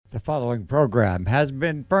The following program has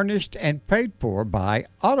been furnished and paid for by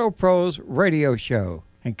Auto Pros Radio Show,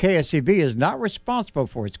 and KSCV is not responsible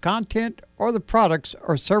for its content or the products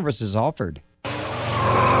or services offered.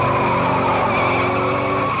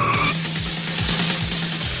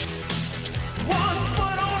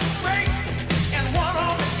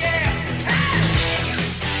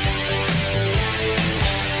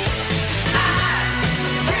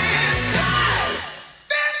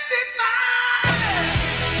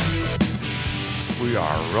 We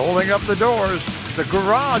are rolling up the doors. The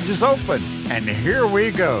garage is open, and here we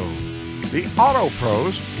go. The Auto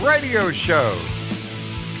Pros Radio Show.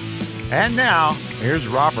 And now, here's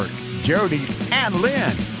Robert, Jody, and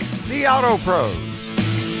Lynn, the Auto Pros.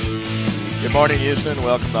 Good morning, Houston.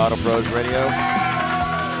 Welcome to Auto Pros Radio.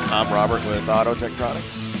 I'm Robert with Auto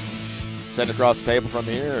Techtronics. Sitting across the table from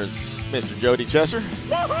here is Mr. Jody Chesser.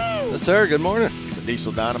 Woohoo! Yes, sir. Good morning. The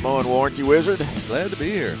Diesel Dynamo and Warranty Wizard. Glad to be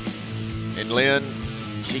here. And Lynn,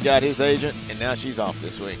 she got his agent, and now she's off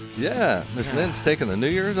this week. Yeah, Miss Lynn's taking the New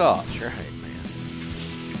Year's off. That's right, man.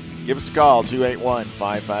 Give us a call,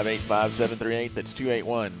 281-558-5738. That's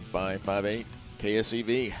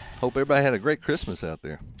 281-558-KSEV. Hope everybody had a great Christmas out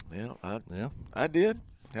there. Yeah, I did.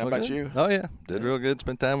 How about you? Oh, yeah. Did real good.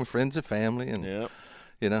 Spent time with friends and family. And,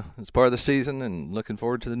 you know, it's part of the season and looking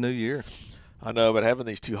forward to the new year. I know, but having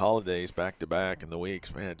these two holidays back-to-back in the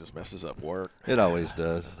weeks, man, it just messes up work. It always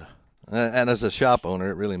does. And as a shop owner,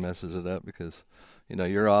 it really messes it up because, you know,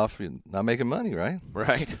 you're off, you're not making money, right?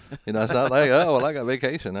 Right. You know, it's not like, oh, well, I got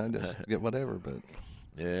vacation. I just get whatever. But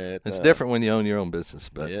yeah, it's different when you own your own business.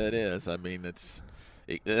 But yeah, it is. I mean,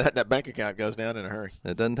 that bank account goes down in a hurry.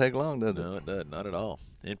 It doesn't take long, does it? No, it doesn't. Not at all.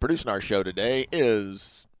 And producing our show today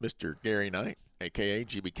is Mr. Gary Knight, a.k.a.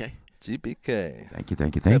 GBK. GBK. Thank you.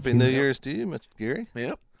 Happy New Year's to you, Mr. Gary.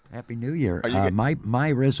 Yep. Happy New Year.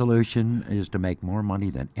 My resolution is to make more money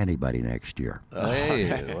than anybody next year.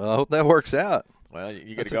 Hey, well, I hope that works out. Well,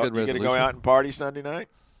 you get to go out and party Sunday night?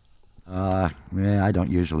 I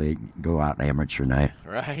don't usually go out amateur night.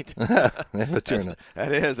 Right. Amateur night.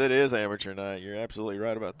 It is amateur night. You're absolutely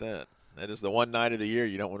right about that. That is the one night of the year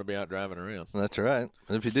you don't want to be out driving around. That's right.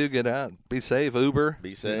 And if you do get out, be safe, Uber.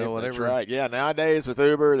 Be safe, you know, whatever. That's right. Yeah, nowadays with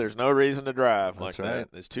Uber, there's no reason to drive that's like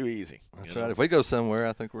right. that. It's too easy. That's right. If we go somewhere,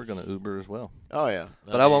 I think we're going to Uber as well. Oh, yeah.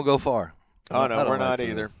 But I won't go far. Oh, no, we're not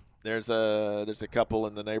either. There's a couple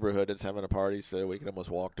in the neighborhood that's having a party, so we can almost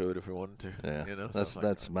walk to it if we wanted to. Yeah, you know,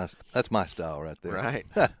 that's my style right there. Right.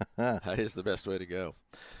 That is the best way to go.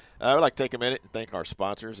 I would like to take a minute and thank our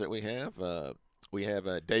sponsors that we have. We have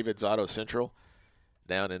David's Auto Central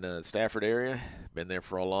down in the Stafford area. Been there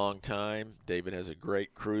for a long time. David has a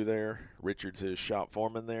great crew there. Richard's his shop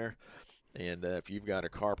foreman there. And if you've got a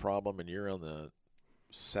car problem and you're on the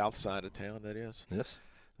south side of town, that is. Yes.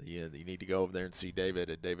 You need to go over there and see David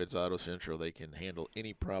at David's Auto Central. They can handle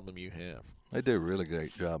any problem you have. They do a really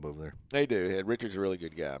great job over there. They do. And Richard's a really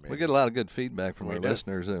good guy, man. We get a lot of good feedback from our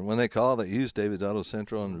listeners. And when they call, they use David's Auto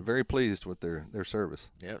Central and are very pleased with their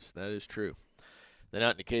service. Yes, that is true. Then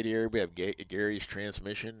out in the Katy area, we have Gary's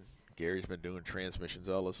Transmission. Gary's been doing transmissions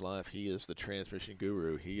all his life. He is the transmission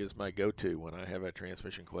guru. He is my go-to when I have a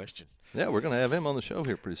transmission question. Yeah, we're going to have him on the show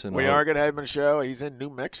here pretty soon. We are going to have him on the show. He's in New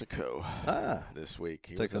Mexico this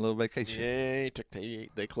week. Taking a little vacation. Yeah,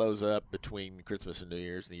 they close up between Christmas and New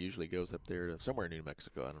Year's, and he usually goes up there to somewhere in New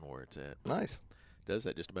Mexico. I don't know where it's at. Nice. Does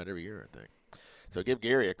that just about every year, I think. So give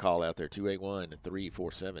Gary a call out there,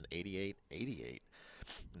 281-347-8888.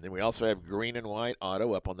 And then we also have Green and White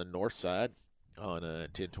Auto up on the north side on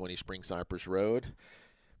 1020 Spring Cypress Road.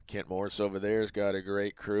 Kent Morris over there has got a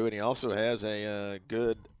great crew, and he also has a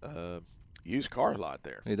good used car lot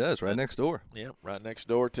there. He does, right next door. Yeah, right next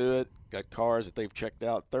door to it. Got cars that they've checked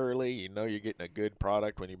out thoroughly. You know you're getting a good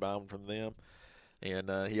product when you buy them from them. And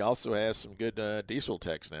he also has some good diesel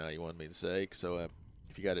techs now, you want me to say. So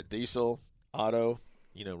if you got a diesel, auto,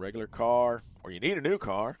 regular car, or you need a new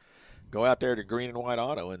car, go out there to Green and White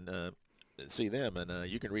Auto and see them, and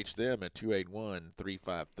you can reach them at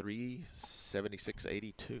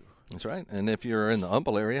 281-353-7682. That's right. And if you're in the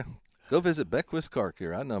Humble area, go visit Beckwith's Car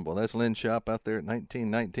Care out in Humble. That's Lynn's shop out there at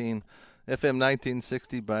 1919 FM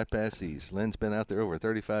 1960 Bypass East. Lynn's been out there over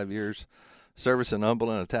 35 years, servicing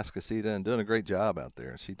Humble and Atascocita and doing a great job out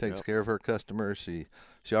there. She takes care of her customers. She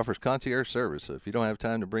offers concierge service. So if you don't have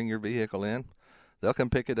time to bring your vehicle in, they'll come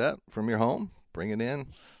pick it up from your home, bring it in,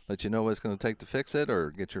 let you know what it's going to take to fix it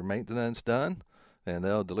or get your maintenance done, and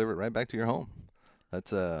they'll deliver it right back to your home.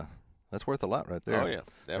 That's worth a lot right there. Oh, yeah.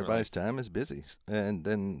 Definitely. Everybody's time is busy. And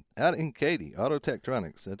then out in Katy, Auto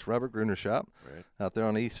Techtronics, that's Robert Gruner's shop. Right. Out there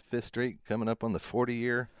on East 5th Street, coming up on the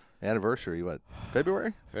 40-year anniversary, what,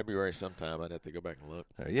 February? February sometime. I'd have to go back and look.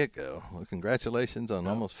 There you go. Well, congratulations on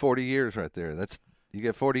almost 40 years right there. You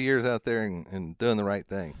get 40 years out there and doing the right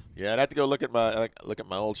thing. Yeah, I'd have to go look at my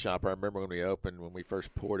old shop. I remember when we opened, when we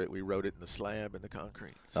first poured it, we wrote it in the slab in the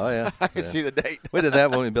concrete. So oh, yeah. I can see the date. We did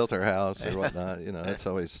that when we built our house or whatnot. That's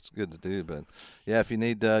always good to do. But, yeah, if you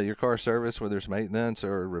need your car service, whether it's maintenance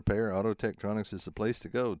or repair, Auto Techtronics is the place to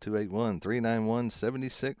go,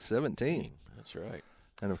 281-391-7617. That's right.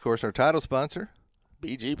 And, of course, our title sponsor,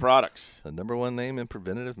 BG Products, the #1 name in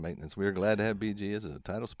preventative maintenance. We are glad to have BG as a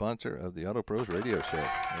title sponsor of the Auto Pros Radio Show.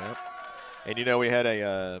 Yep. And we had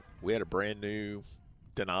a brand new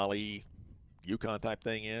Denali Yukon type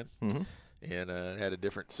thing in, and had a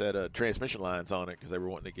different set of transmission lines on it because they were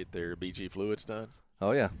wanting to get their BG fluids done.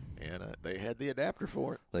 Oh yeah. And they had the adapter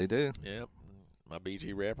for it. They do. Yep. My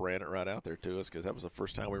BG rep ran it right out there to us because that was the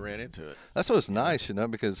first time we ran into it. That's what's nice,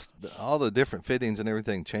 because all the different fittings and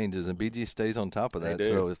everything changes, and BG stays on top of that. They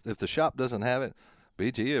do. So if the shop doesn't have it,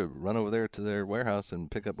 BG will run over there to their warehouse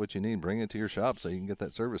and pick up what you need, bring it to your shop so you can get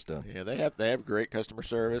that service done. Yeah, they have great customer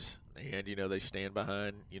service, and they stand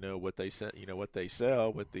behind what they sell, what they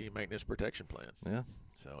sell with the maintenance protection plan. Yeah.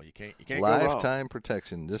 So you can't go wrong. Lifetime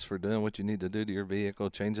protection just for doing what you need to do to your vehicle,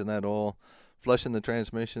 changing that oil, flushing the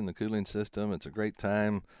transmission, the cooling system. It's a great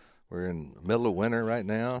time. We're in the middle of winter right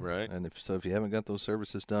now. Right. And if you haven't got those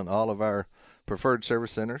services done, all of our preferred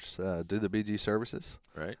service centers do the BG services.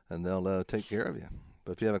 Right. And they'll take care of you.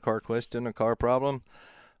 But if you have a car question, a car problem,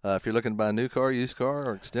 if you're looking to buy a new car, used car,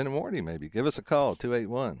 or extended warranty maybe, give us a call,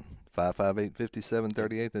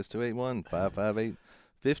 281-558-5738. That's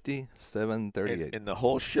 281-558-5738. In the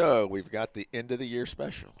whole show, we've got the end of the year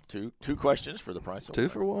special. Two questions for the price of 2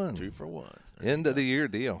 for 1. 2 for 1. End of the year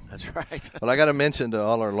deal. That's right. Well, I got to mention to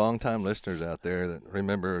all our longtime listeners out there that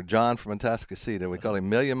remember John from Atascocita. We call him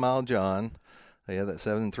Million Mile John. He had that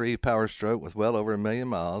 7.3 Power Stroke with well over 1 million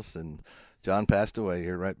miles, and John passed away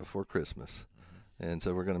here right before Christmas. And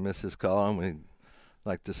so we're going to miss his call, and we'd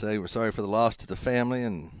like to say we're sorry for the loss to the family,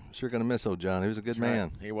 and sure going to miss old John. He was a good man.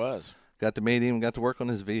 Right. He was. Got to meet him, got to work on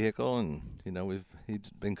his vehicle, and,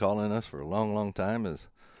 he's been calling us for a long, long time, as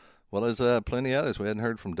well as plenty others. We hadn't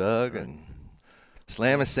heard from Doug and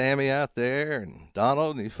Slammy Sammy out there, and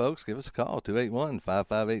Donald, and you folks, give us a call,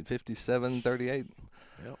 281-558-5738.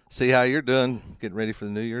 Yep. See how you're doing, getting ready for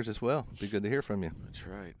the New Year's as well. Be good to hear from you. That's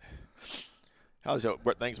right. How's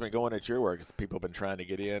what things been going at your work? People have been trying to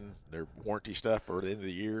get in their warranty stuff for the end of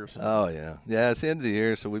the year or something? Oh, yeah. Yeah, it's the end of the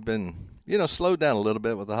year, so we've been, slowed down a little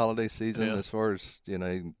bit with the holiday season as far as,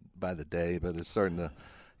 by the day, but it's starting to,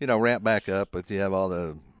 ramp back up. But you have all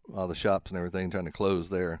the shops and everything trying to close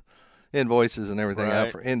their invoices and everything out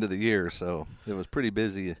for end of the year, so it was pretty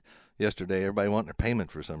busy yesterday. Everybody wanting their payment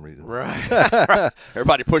for some reason. Right.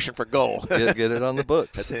 Everybody pushing for goal. Get it on the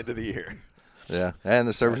books. At the end of the year. Yeah, and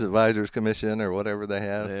the Service Advisors Commission or whatever they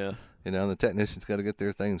have. Yeah. And the technicians got to get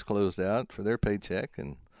their things closed out for their paycheck.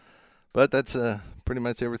 But that's pretty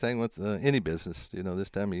much everything with any business, this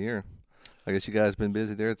time of year. I guess you guys been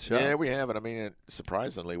busy there at the shop. Yeah, we have. And, I mean,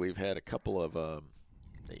 surprisingly, we've had a couple of, the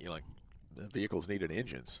vehicles needed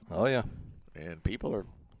engines. Oh, yeah. And people are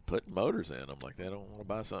putting motors in them like they don't want to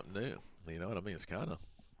buy something new. You know what I mean? It's kind of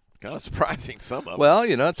surprising, some of them. Well,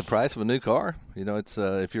 at the price of a new car, it's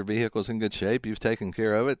if your vehicle's in good shape, you've taken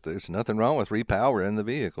care of it. There's nothing wrong with repowering the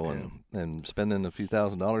vehicle and spending a few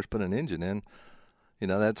 $1,000s putting an engine in.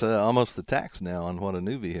 That's almost the tax now on what a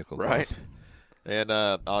new vehicle costs. Right. And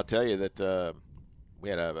I'll tell you that we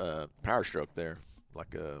had a Power Stroke there,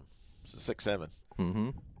 like a 6.7,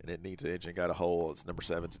 and it needs an engine. Got a hole. It's number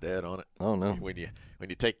 7's dead on it. Oh no! When you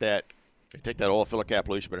take that. You take that oil filler cap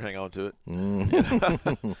loose, you better hang on to it.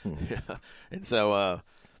 Yeah. And so,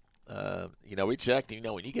 we checked.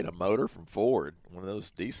 When you get a motor from Ford, one of those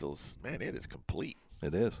diesels, man, it is complete.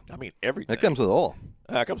 It is. I mean, everything. It comes with oil.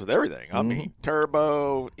 It comes with everything. I mean,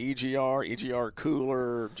 turbo, EGR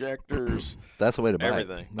cooler, injectors. That's the way to buy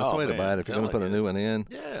everything. it. That's the way to buy it if you're going to put a new one in.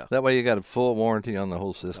 Yeah. That way you got a full warranty on the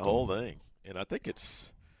whole system. The whole thing. And I think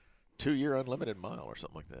it's 2-year unlimited mile or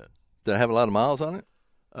something like that. Did it have a lot of miles on it?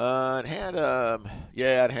 It had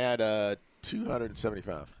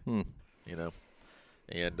 275. And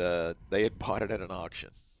they had bought it at an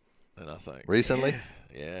auction, and I was like, recently,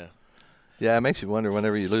 yeah, it makes you wonder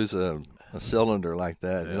whenever you lose a cylinder like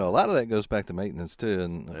that. Yeah. A lot of that goes back to maintenance too.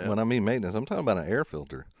 And when I mean maintenance, I'm talking about an air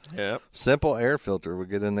filter. Yeah, simple air filter would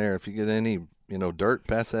get in there. If you get any dirt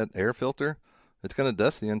past that air filter, it's going to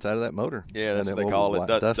dust the inside of that motor. Yeah, that's what they call it,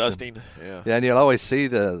 dusting. Yeah, and you'll always see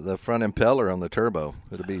the front impeller on the turbo.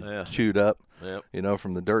 It'll be chewed up, Yep.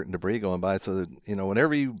 from the dirt and debris going by. So that,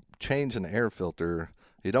 whenever you change an air filter,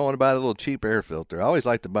 You don't want to buy the little cheap air filter. I always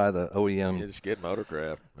like to buy the OEM. You just get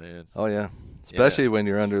Motorcraft, man. Oh, yeah. Especially when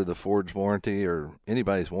you're under the Ford's warranty or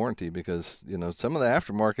anybody's warranty, because, some of the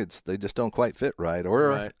aftermarkets, they just don't quite fit right.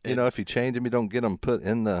 Or, if you change them, you don't get them put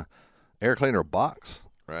in the air cleaner box,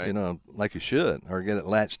 right? Like you should, or get it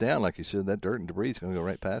latched down like you should. That dirt and debris is going to go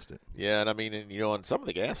right past it. Yeah, and I mean, on some of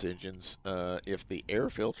the gas engines, if the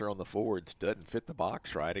air filter on the Fords doesn't fit the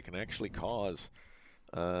box right, it can actually cause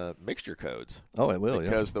mixture codes. Oh, it will,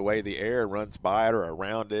 because the way the air runs by it or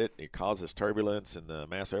around it, it causes turbulence, and the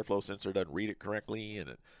mass airflow sensor doesn't read it correctly, and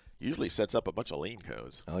it usually sets up a bunch of lean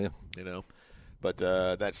codes. Oh, yeah. But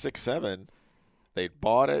that 6.7, they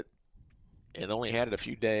bought it and only had it a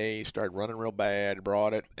few days, started running real bad,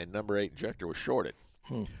 brought it, and number 8 injector was shorted.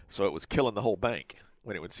 So it was killing the whole bank.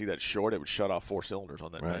 When it would see that short, it would shut off 4 cylinders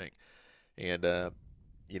on that bank. And I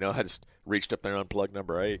just reached up there, unplugged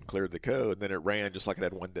number 8, and cleared the code, and then it ran just like it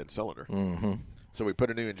had one dead cylinder. Mm-hmm. So we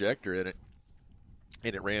put a new injector in it,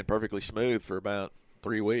 and it ran perfectly smooth for about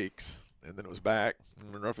 3 weeks, and then it was back.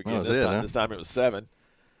 And rough again this time it was 7.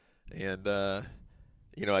 And, I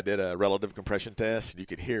did a relative compression test, and you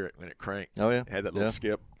could hear it when it cranked. Oh, yeah. It had that little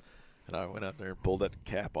skip. And I went out there and pulled that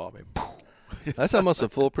cap off, and That's almost a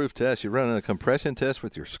foolproof test. You're running a compression test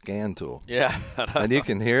with your scan tool. Yeah. And you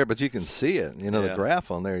can hear it, but you can see it. The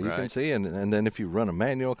graph on there, you can see it. And then if you run a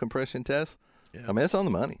manual compression test, I mean, it's on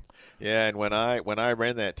the money. Yeah, and when I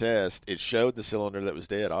ran that test, it showed the cylinder that was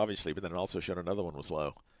dead, obviously, but then it also showed another one was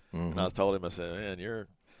low. Mm-hmm. And I told him, I said, man, you're,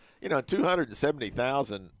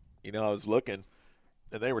 270,000, I was looking,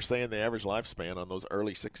 and they were saying the average lifespan on those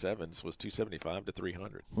early 6.7s was 275 to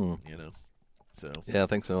 300, So. Yeah, I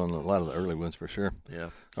think so on a lot of the early ones for sure. Yeah.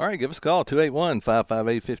 All right, give us a call,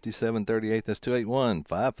 281-558-5738. That's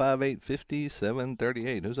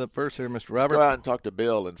 281-558-5738. Who's up first here, Mr. Robert? Let's go out and talk to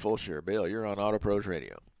Bill in Fulshire. Bill, you're on Auto Pros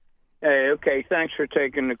Radio. Hey, okay. Thanks for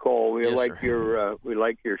taking the call. We Yes, like sir.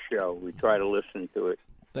 your show. We try to listen to it.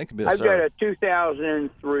 Thank you, Bill. I've got a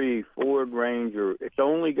 2003 Ford Ranger. It's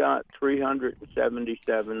only got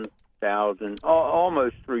 377,000,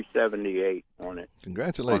 almost 378 on it.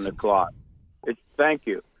 Congratulations. On the clock. Thank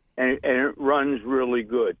you, and it runs really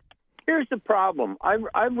good. Here's the problem: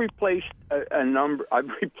 I've replaced a number. I've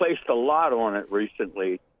replaced a lot on it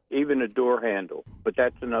recently, even a door handle. But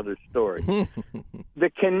that's another story.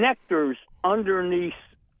 The connectors underneath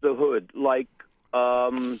the hood, like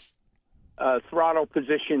throttle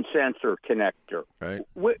position sensor connector. Right.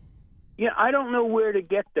 I don't know where to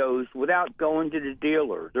get those without going to the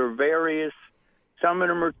dealer. There are various. Some of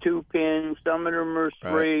them are 2 pins. Some of them are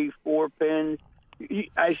 3, 4 pins.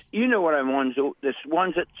 You know what I want? The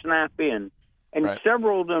ones that snap in, and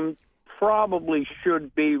several of them probably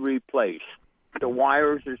should be replaced. The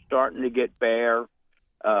wires are starting to get bare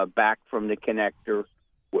back from the connector.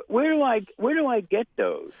 Where do I get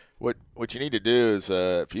those? What you need to do is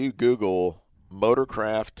if you Google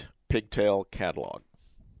Motorcraft Pigtail Catalog,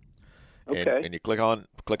 and you click on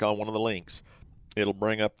one of the links, it'll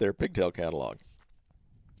bring up their pigtail catalog.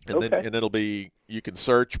 And then it'll be, you can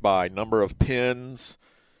search by number of pins,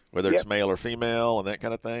 whether it's male or female and that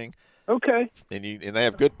kind of thing. Okay. And they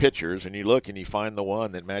have good pictures, and you look and you find the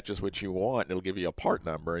one that matches what you want, and it'll give you a part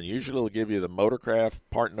number. And usually it'll give you the Motorcraft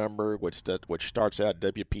part number, which starts out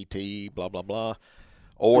WPT, blah, blah, blah.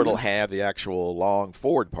 Or it'll have the actual long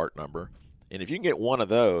Ford part number. And if you can get one of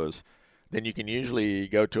those, then you can usually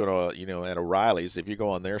go to at O'Reilly's. If you go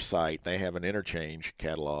on their site, they have an interchange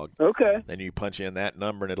catalog. Okay. Then you punch in that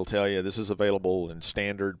number, and it'll tell you this is available in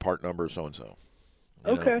standard part number so and so.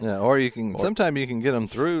 Okay. Yeah, or you can. Sometimes you can get them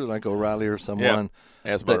through like O'Reilly or someone.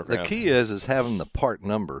 Yeah, the key is having the part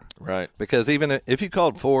number. Right. Because even if you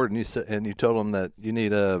called Ford and you told them that you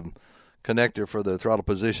need a connector for the throttle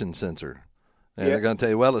position sensor, and they're going to tell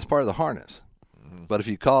you, well, it's part of the harness. But if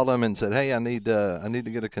you call them and said, "Hey, I need to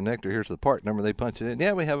get a connector. Here's the part number," they punch it in.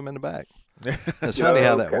 Yeah, we have them in the back. It's funny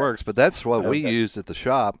how that works, but that's what we used at the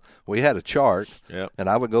shop. We had a chart, and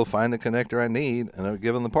I would go find the connector I need, and I would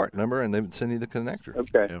give them the part number, and they would send you the connector.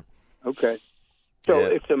 Okay. Yeah. Okay. So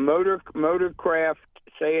it's a Motorcraft.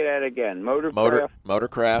 Say that again.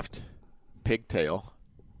 Motorcraft Pigtail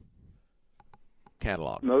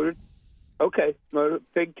Catalog.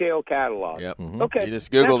 Pigtail catalog. Yep. Mm-hmm. Okay. You just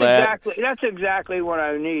Google that. That's exactly what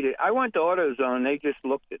I needed. I went to AutoZone. They just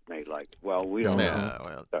looked at me like, well, we don't know.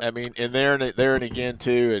 Well, I mean, and there and again,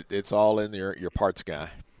 too, it's all in your parts guy,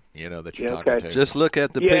 that you're talking to. Just look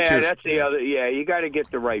at the pictures. Yeah, that's the other. Yeah, you got to get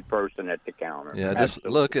the right person at the counter. Yeah, just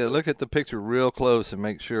look at the picture real close and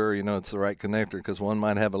make sure, it's the right connector, because one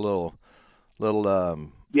might have a little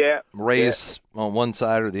race on one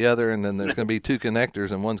side or the other, and then there's going to be 2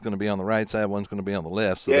 connectors, and one's going to be on the right side, one's going to be on the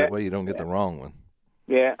left, so that way you don't get the wrong one.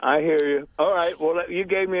 Yeah, I hear you. All right. Well, you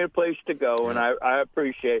gave me a place to go, and I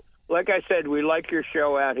appreciate it. Like I said, we like your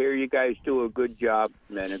show out here. You guys do a good job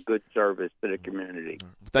and a good service to the community.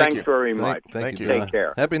 Thanks very much. Thank you. Take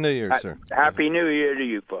care. Happy New Year, sir. Happy New Year to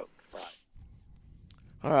you folks. Bye.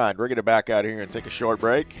 All right, we're going to back out here and take a short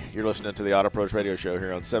break. You're listening to the Auto Pros Radio Show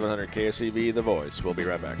here on 700 KSEV, The Voice. We'll be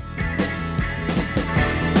right back.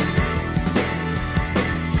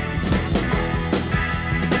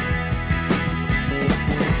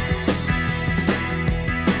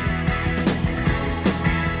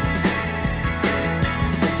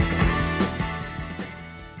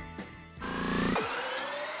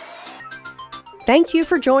 Thank you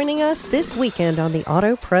for joining us this weekend on the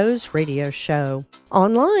Auto Pros Radio Show.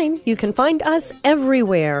 Online, you can find us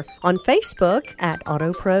everywhere on Facebook at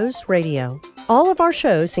Auto Pros Radio. All of our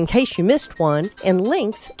shows, in case you missed one, and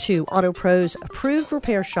links to Auto Pros approved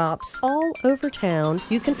repair shops all over town,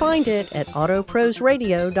 you can find it at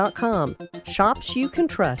autoprosradio.com. Shops you can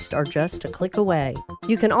trust are just a click away.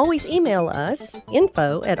 You can always email us,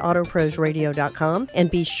 info@autoprosradio.com, and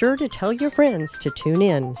be sure to tell your friends to tune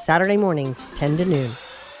in Saturday mornings, 10 to noon.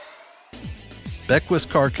 Beckwith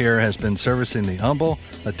Car Care has been servicing the Humble,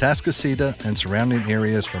 Atascocita, and surrounding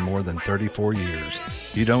areas for more than 34 years.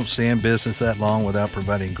 You don't stay in business that long without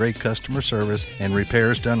providing great customer service and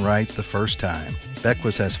repairs done right the first time.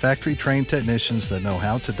 Beckwith has factory-trained technicians that know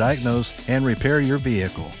how to diagnose and repair your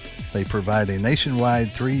vehicle. They provide a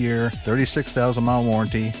nationwide 3-year, 36,000-mile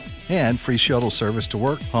warranty and free shuttle service to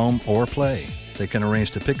work, home, or play. They can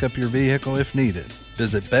arrange to pick up your vehicle if needed.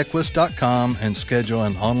 Visit Beckwith.com and schedule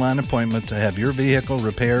an online appointment to have your vehicle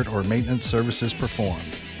repaired or maintenance services performed.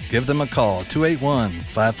 Give them a call,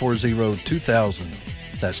 281-540-2000.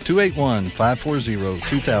 That's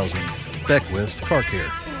 281-540-2000. Beckwith's Car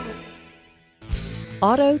Care.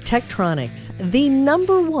 Auto Tektronix, the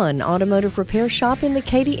 #1 automotive repair shop in the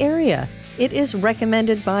Katy area. It is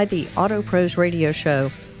recommended by the Auto Pros Radio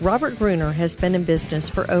Show. Robert Gruner has been in business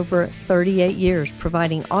for over 38 years,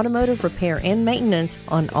 providing automotive repair and maintenance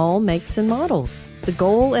on all makes and models. The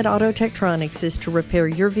goal at Auto Tektronix is to repair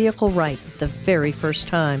your vehicle right the very first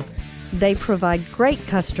time. They provide great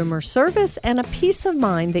customer service and a peace of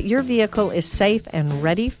mind that your vehicle is safe and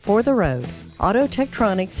ready for the road. Auto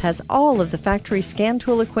Tektronix has all of the factory scan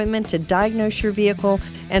tool equipment to diagnose your vehicle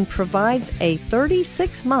and provides a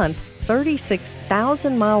 36-month,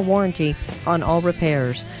 36,000-mile warranty on all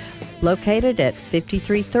repairs. Located at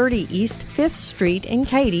 5330 East 5th Street in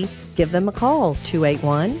Katy, give them a call,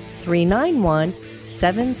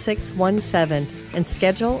 281-391-7617, and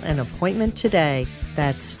schedule an appointment today.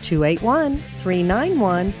 That's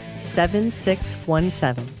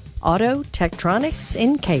 281-391-7617. Auto Tektronix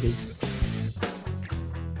in Katy.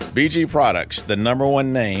 BG Products, the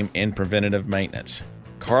 #1 name in preventative maintenance.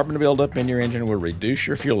 Carbon buildup in your engine will reduce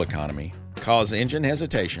your fuel economy, cause engine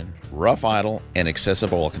hesitation, rough idle, and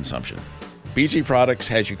excessive oil consumption. BG Products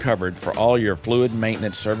has you covered for all your fluid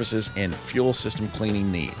maintenance services and fuel system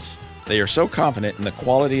cleaning needs. They are so confident in the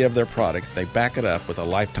quality of their product, they back it up with a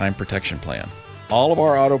lifetime protection plan. All of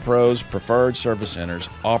our Auto Pros preferred service centers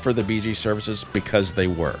offer the BG services because they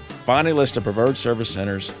work. Find a list of preferred service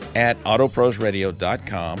centers at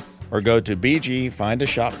autoprosradio.com or go to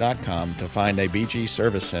bgfindashop.com to find a BG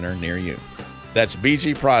service center near you. That's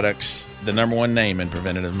BG Products, the #1 name in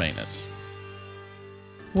preventative maintenance.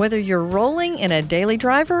 Whether you're rolling in a daily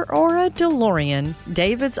driver or a DeLorean,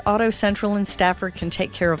 David's Auto Central in Stafford can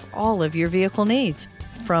take care of all of your vehicle needs.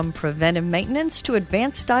 From preventive maintenance to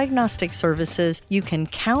advanced diagnostic services, you can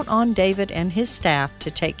count on David and his staff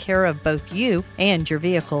to take care of both you and your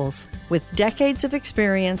vehicles. With decades of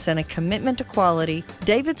experience and a commitment to quality,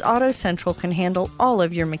 David's Auto Central can handle all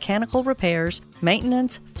of your mechanical repairs,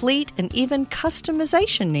 maintenance, fleet, and even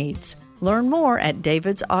customization needs. Learn more at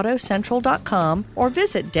davidsautocentral.com or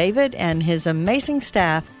visit David and his amazing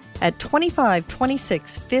staff at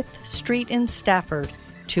 2526 5th Street in Stafford.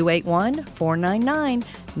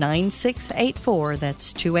 281-499-9684.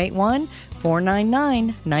 That's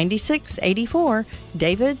 281-499-9684.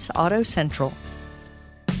 David's Auto Central.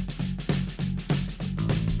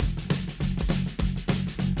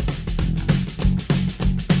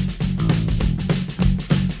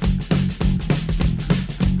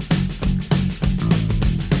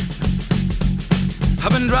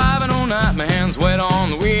 I've been driving all night, my hands wet on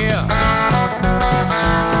the wheel.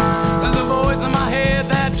 There's a voice in my head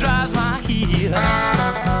that drives my heel.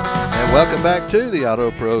 And welcome back to the Auto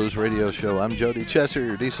Pros Radio Show. I'm Jody Chesser,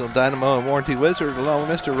 your diesel dynamo and warranty wizard, along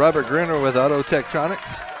with Mr. Robert Gruner with Auto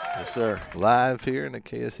Tektronix. Yes, sir. Live here in the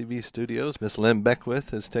KSEV studios. Miss Lynn Beckwith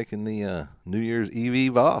has taken the New Year's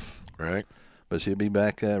Eve off. Right. But she'll be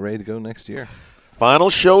back ready to go next year.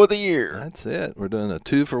 Final show of the year. That's it. We're doing a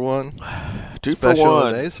 2-for-1 special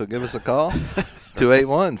today, so give us a call.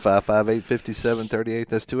 281-558-5738.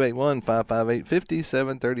 That's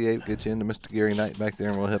 281-558-5738. Get you into Mr. Gary Knight back there,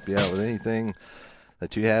 and we'll help you out with anything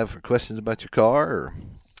that you have for questions about your car or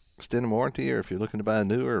extended warranty, or if you're looking to buy a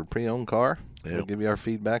new or pre-owned car. Yep. We'll give you our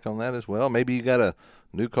feedback on that as well. Maybe you got a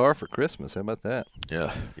new car for Christmas. How about that?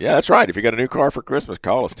 Yeah, that's right. If you got a new car for Christmas,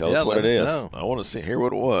 call us. Tell us what it is. Know. I want to hear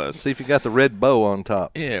what it was. See if you got the red bow on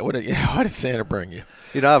top. Yeah, what did Santa bring you?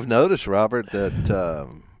 I've noticed, Robert,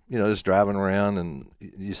 that just driving around and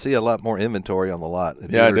you see a lot more inventory on the lot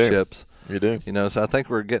at dealerships. You do. So I think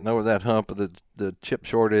we're getting over that hump of the chip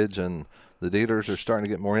shortage, and the dealers are starting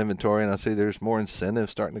to get more inventory, and I see there's more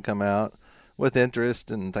incentives starting to come out with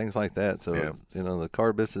interest and things like that. So, the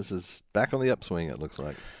car business is back on the upswing, it looks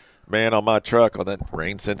like. Man, on my truck, on that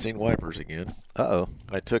rain-sensing wipers again. Uh-oh.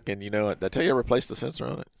 I took in, did I tell you I replaced the sensor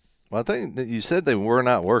on it? Well, I think that you said they were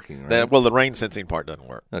not working, right? The rain-sensing part doesn't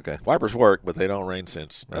work. Okay. Wipers work, but they don't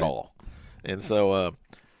rain-sense at all. And so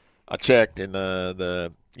I checked, and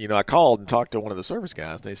I called and talked to one of the service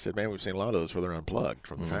guys. They said, man, we've seen a lot of those where they're unplugged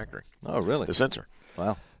from the factory. Oh, really? The sensor.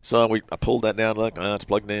 Wow. So I pulled that down, looked, it's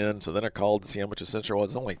plugged in. So then I called to see how much the sensor was.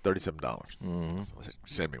 It's only $37. Mm-hmm. So I said,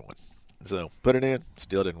 send me one. So put it in,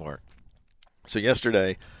 still didn't work. So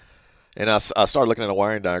yesterday, and I started looking at a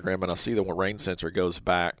wiring diagram, and I see the rain sensor goes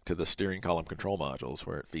back to the steering column control modules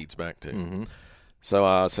where it feeds back to. Mm-hmm. So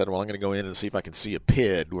I said, well, I'm going to go in and see if I can see a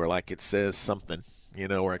PID where, like, it says something,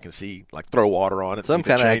 where I can see, like, throw water on it. Some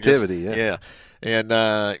kind of activity, yeah. And,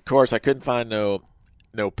 of course, I couldn't find no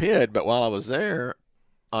PID, but while I was there,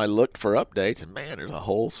 I looked for updates, and, man, there's a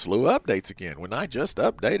whole slew of updates again when I just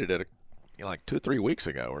updated it like 2 or 3 weeks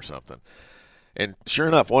ago or something. And sure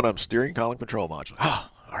enough, one of them steering column control module. Oh,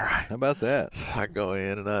 all right. How about that? So I go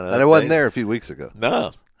in and it wasn't there a few weeks ago.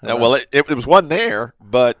 No. Well, it was one there,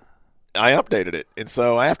 but I updated it. And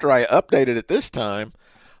so after I updated it this time,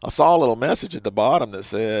 I saw a little message at the bottom that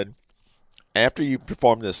said, after you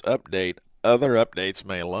perform this update, other updates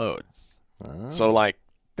may load. So, like,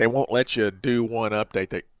 they won't let you do one update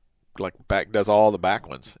that, like, does all the back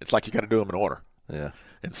ones. It's like you got to do them in order. Yeah.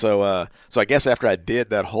 And so I guess after I did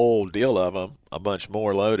that whole deal of them, a bunch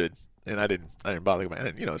more loaded, and I didn't bother about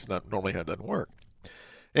it. It's not normally how it doesn't work.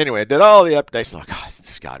 Anyway, I did all the updates, and I'm like, this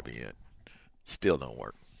has got to be it. Still don't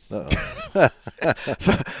work. Uh-oh.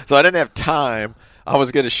 So I didn't have time. I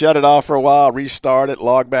was going to shut it off for a while, restart it,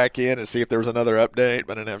 log back in, and see if there was another update,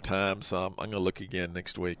 but I didn't have time. So I'm going to look again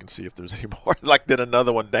next week and see if there's any more. Like, did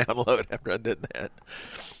another one download after I did that.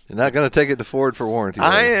 You're not going to take it to Ford for warranty.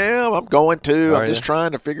 I am. I'm going to. I'm just you?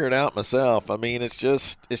 trying to figure it out myself. I mean, it's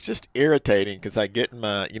just irritating because I get in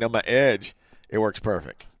my Edge. It works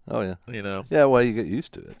perfect. Oh yeah. Yeah. Well, you get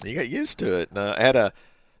used to it. You get used to it. And I had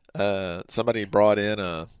somebody brought in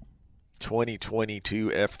a 2022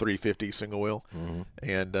 F350 single wheel,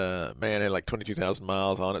 and man, it had like 22,000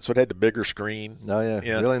 miles on it, so it had the bigger screen. Oh yeah.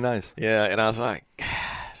 Really nice. Yeah, and I was like, God,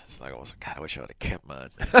 I wish I would have kept mine.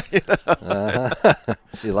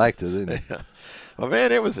 You liked it, didn't you? Yeah. Well,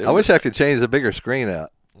 man, it was. I wish I could change the bigger screen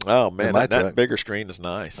out. Oh man, that bigger screen is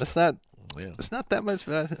nice. It's not that much.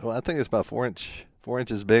 Well, I think it's about 4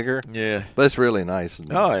 inches bigger. Yeah, but it's really nice.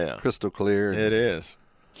 And crystal clear. It is.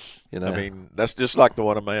 I mean, that's just like the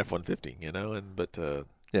one on my F-150. I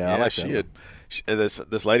like that.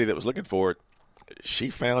 This lady that was looking for it, she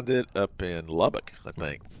found it up in Lubbock, I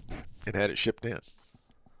think, and had it shipped in.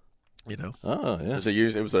 Oh yeah.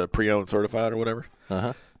 It was a pre-owned certified or whatever.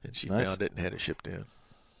 And she found it and had it shipped in.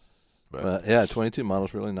 But 22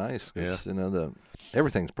 model's really nice.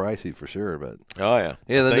 Everything's pricey for sure, but the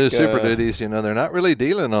new Super Duties, they're not really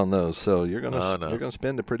dealing on those, so you're gonna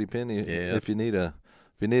spend a pretty penny if you need a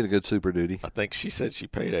good Super Duty. I think she said she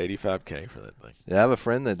paid $85,000 for that thing. Yeah, I have a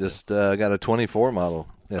friend that just got a 24 model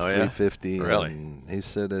F350. Really? And he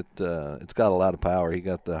said it's got a lot of power. He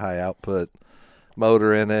got the high output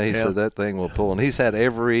motor in it. He said that thing will pull. And he's had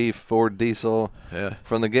every Ford diesel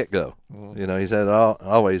from the get-go. He's had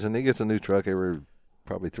always. And he gets a new truck every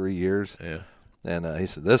probably 3 years. Yeah. And he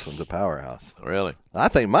said, this one's a powerhouse. Really? I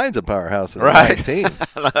think mine's a powerhouse at 19.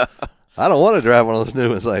 I don't want to drive one of those new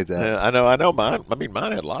ones like that. Yeah, I know mine. I mean,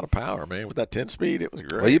 mine had a lot of power, man. With that 10-speed, it was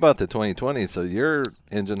great. Well, you bought the 2020, so your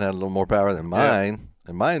engine had a little more power than mine.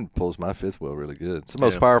 And mine pulls my fifth wheel really good. It's the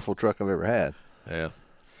most powerful truck I've ever had. Yeah.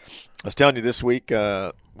 I was telling you this week,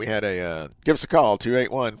 we had give us a call,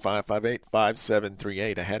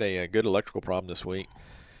 281-558-5738. I had a good electrical problem this week.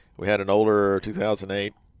 We had an older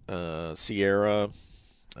 2008 Sierra.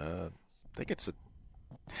 I think it's a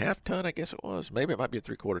half ton, I guess it was. Maybe it might be a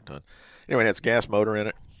 3/4 ton. Anyway, it has a gas motor in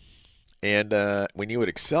it. And when you would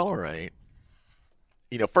accelerate,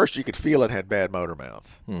 first you could feel it had bad motor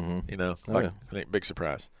mounts. Mm-hmm. Big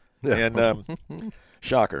surprise. Yeah. And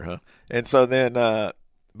shocker, huh? And so then,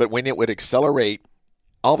 but when it would accelerate,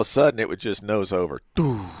 all of a sudden it would just nose over,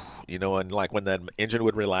 and like when that engine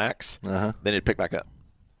would relax, then it'd pick back up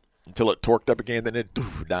until it torqued up again, then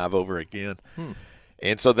it'd dive over again.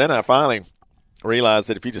 And so then I finally realized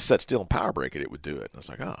that if you just sat still and power brake it, it would do it. I was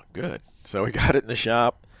like, oh, good. So we got it in the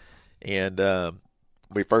shop, and I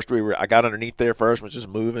got underneath there first, was just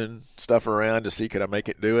moving stuff around to see could I make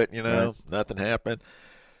it do it. Right. Nothing happened.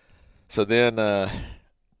 So then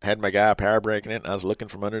had my guy power braking it, and I was looking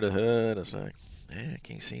from under the hood. I was like, I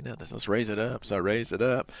can't see nothing. So let's raise it up. So I raised it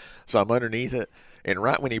up. So I'm underneath it. And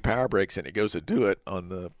right when he power brakes and it goes to do it, on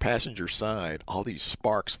the passenger side, all these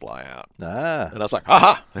sparks fly out. And I was like,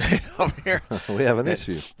 ha! Over here. We have an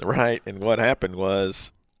issue. Right. And what happened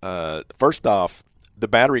was, first off, the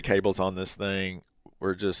battery cables on this thing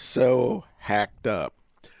were just so hacked up.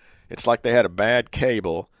 It's like they had a bad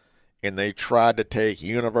cable, and they tried to take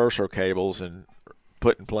universal cables and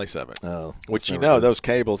put in place of it. Oh, which those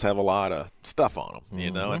cables have a lot of stuff on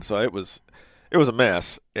them, and so it was a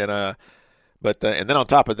mess. And and then on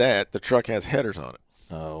top of that, the truck has headers on it.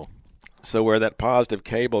 Oh, so where that positive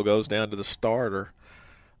cable goes down to the starter,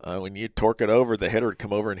 when you torque it over, the header would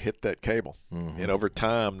come over and hit that cable, and over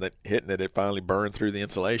time, that hitting it finally burned through the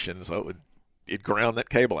insulation, so it ground that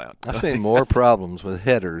cable out. I've seen more problems with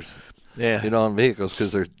headers, on vehicles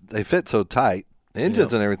because they fit so tight. The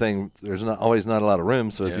engines and everything, there's always not a lot of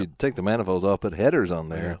room, so if you take the manifolds off, put headers on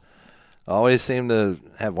there. Always seem to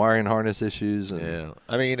have wiring harness issues.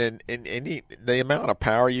 I mean, and the amount of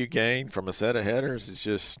power you gain from a set of headers is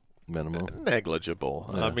just minimal, negligible.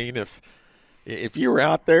 I mean, if you were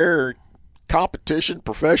out there competition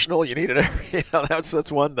professional, you needed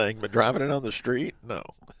that's one thing, but driving it on the street, no.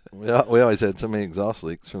 We always had so many exhaust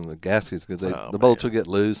leaks from the gaskets because the bolts would get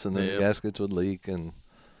loose and then the gaskets would leak, and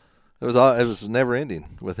it was never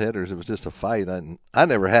ending with headers. It was just a fight. I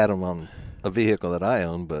never had them on a vehicle that I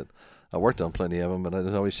owned, but I worked on plenty of them. But I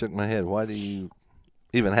just always shook my head. Why do you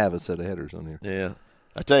even have a set of headers on here? Yeah,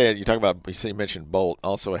 I tell you talk about you mentioned bolt.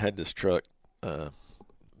 Also, I had this truck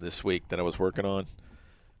this week that I was working on.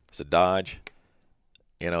 It's a Dodge,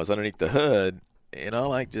 and I was underneath the hood, and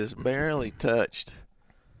I just barely touched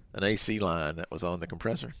an AC line that was on the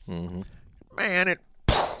compressor. Mm-hmm. Man, it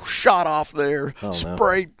shot off there, no.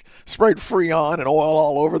 sprayed Freon and oil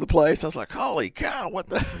all over the place. I was like, holy cow,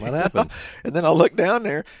 what happened? And then I looked down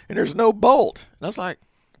there, and there's no bolt. And I was like,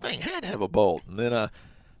 thing had to have a bolt. And then I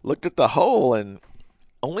looked at the hole, and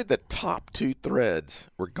only the top 2 threads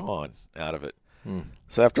were gone out of it.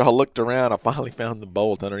 So after I looked around, I finally found the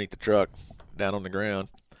bolt underneath the truck down on the ground,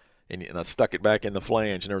 and I stuck it back in the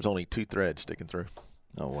flange, and there was only 2 threads sticking through.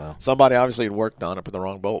 Oh, wow. Somebody obviously had worked on it, put the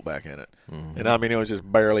wrong bolt back in it. Mm-hmm. And, I mean, it was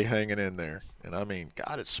just barely hanging in there. And, I mean,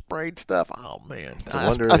 God, it sprayed stuff. Oh, man. I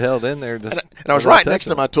wonder it held in there. And I was right next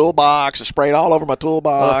to my toolbox. It sprayed all over my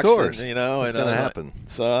toolbox. Well, of course. And, it's going to happen.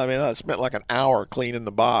 So, I mean, I spent like an hour cleaning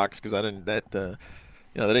the box because I didn't – that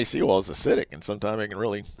AC oil is acidic, and sometimes it can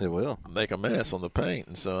really make a mess on the paint.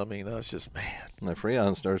 And so, I mean, it's just, man. And the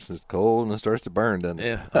Freon it's cold and it starts to burn, doesn't it?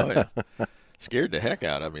 Yeah. Oh, yeah. Scared the heck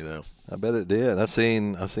out of me, though. I bet it did. I've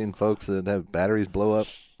seen folks that have batteries blow up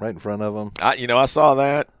right in front of them. I saw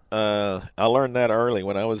that. I learned that early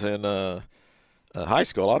when I was in high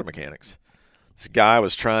school, auto mechanics. This guy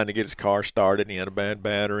was trying to get his car started, and he had a bad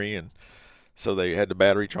battery, and so they had the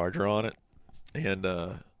battery charger on it. And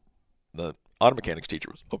the auto mechanics teacher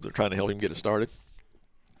was over there trying to help him get it started.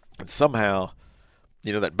 And somehow,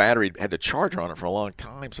 that battery had the charger on it for a long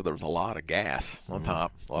time, so there was a lot of gas on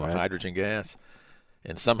top, a lot of hydrogen gas.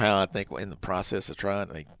 And somehow, I think in the process of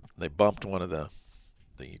trying, they bumped one of the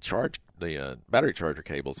battery charger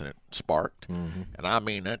cables, and it sparked. Mm-hmm. And I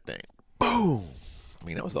mean, that thing, boom! I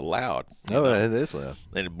mean, that was loud. It is loud.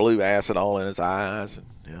 And it blew acid all in his eyes, and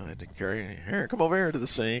I had to carry here. Come over here to the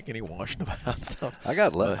sink, and he washed them out and stuff. I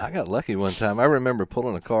got lucky one time. I remember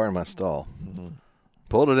pulling a car in my stall,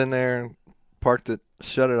 pulled it in there, parked it,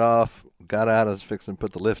 shut it off, got out. I was fixing to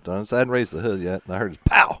put the lift on, so I hadn't raised the hood yet, and I heard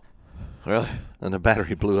pow. Really? And the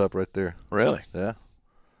battery blew up right there. Really? Yeah.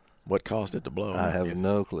 What caused it to blow? I have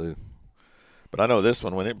no clue. But I know this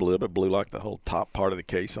one, when it blew up, it blew like the whole top part of the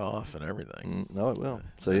case off and everything. No, it will.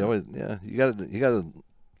 So you always, you got to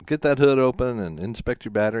get that hood open and inspect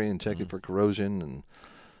your battery and check it for corrosion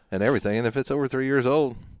and everything. And if it's over 3 years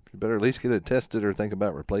old, you better at least get it tested or think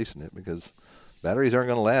about replacing it, because batteries aren't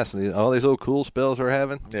going to last. And all these little cool spells we're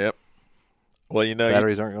having. Yep. Well,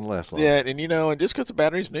 batteries aren't going to last long. Yeah, and and just because the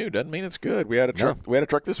battery's new doesn't mean it's good. We had a truck. We had a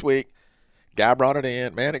truck this week. Guy brought it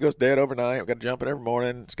in. Man, it goes dead overnight. I've got to jump it every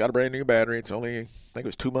morning. It's got a brand new battery. It's only, I think it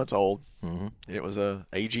was 2 months old. Mm-hmm. It was a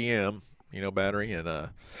AGM, battery, and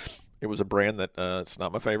it was a brand that it's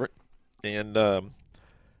not my favorite. And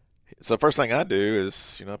so first thing I do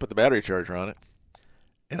is, I put the battery charger on it,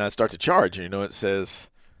 and I start to charge. It says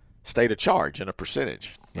state of charge and a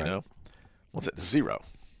percentage. What's it? 0.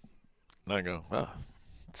 And I go, oh.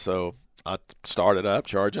 So I start it up,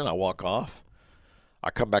 charging. I walk off. I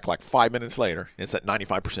come back like 5 minutes later. It's at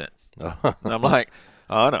 95%. And I'm like,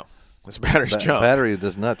 oh, no. This battery's junk. Battery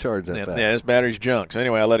does not charge that fast. Yeah, this battery's junk. So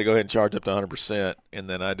anyway, I let it go ahead and charge up to 100%, and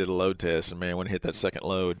then I did a load test. And, man, when it hit that second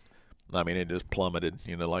load, it just plummeted,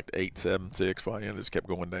 like 8, 7, 6, 5, it just kept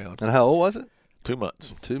going down. And how old was it? 2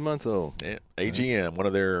 months. 2 months old. Yeah, AGM, one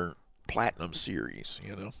of their platinum series,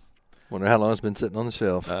 Wonder how long it's been sitting on the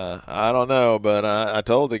shelf. I don't know, but I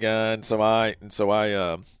told the guy, and so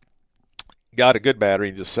I got a good battery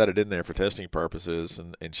and just set it in there for testing purposes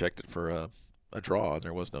and checked it for a draw, and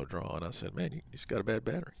there was no draw. And I said, man, he's got a bad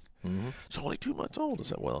battery. Mm-hmm. It's only 2 months old. I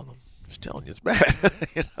said, well, I'm just telling you it's bad.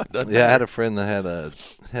 I had a friend that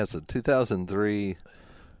has a 2003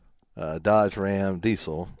 Dodge Ram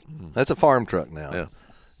diesel. Mm-hmm. That's a farm truck now. Yeah.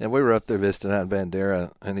 And we were up there visiting out in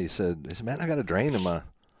Bandera, and he said, man, I got a drain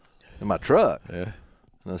in my truck. Yeah.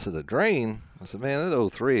 And I said, a drain? I said, man,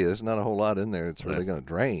 that's 03. There's not a whole lot in there. It's really going to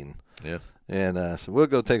drain. Yeah. And I said, we'll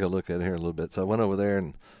go take a look at it here in a little bit. So I went over there,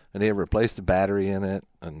 and he had replaced the battery in it.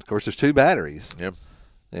 And, of course, there's 2 batteries. Yep.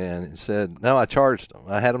 And he said, no, I charged them.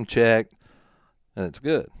 I had them checked, and it's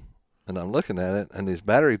good. And I'm looking at it, and these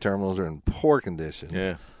battery terminals are in poor condition.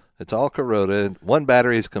 Yeah. It's all corroded. One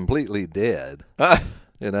battery is completely dead.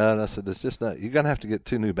 And I said, it's just not – you're going to have to get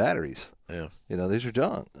 2 new batteries. Yeah. These are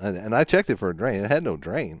junk. And I checked it for a drain. It had no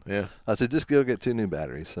drain. Yeah. I said, just go get 2 new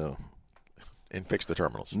batteries. So – and fix the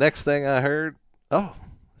terminals. Next thing I heard, it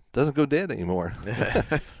doesn't go dead anymore.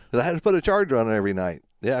 I had to put a charger on it every night.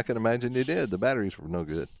 Yeah, I can imagine you did. The batteries were no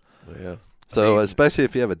good. Yeah. So especially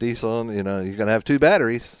if you have a diesel, you're going to have 2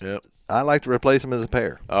 batteries. Yep. I like to replace them as a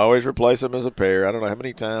pair. I always replace them as a pair. I don't know how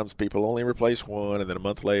many times people only replace one, and then a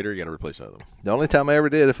month later you got to replace the other one. The only time I ever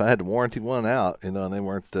did, if I had to warranty one out, and they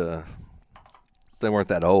weren't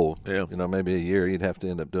that old. Yeah. Maybe a year, you'd have to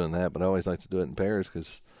end up doing that. But I always like to do it in pairs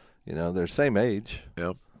because they're the same age.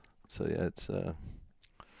 Yep. So, yeah, it's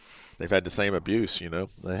they've had the same abuse, They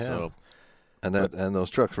have. So, and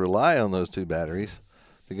those trucks rely on those 2 batteries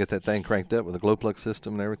to get that thing cranked up with a glow plug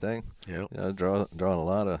system and everything. Yeah. Drawing a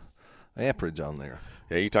lot of amperage on there.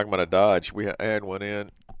 Yeah, you talking about a Dodge. We had one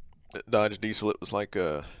in, Dodge diesel. It was like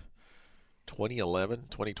 2011,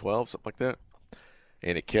 2012, something like that.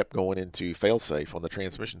 And it kept going into fail-safe on the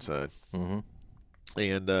transmission side. Mm-hmm.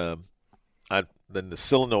 And then the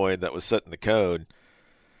solenoid that was set in the code,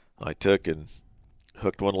 I took and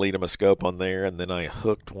hooked one lead of my scope on there, and then I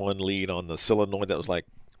hooked one lead on the solenoid that was like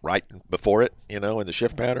right before it, in the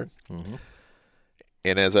shift pattern. Mm-hmm.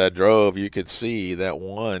 And as I drove, you could see that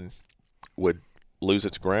one would lose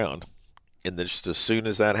its ground. And then just as soon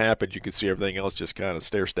as that happened, you could see everything else just kind of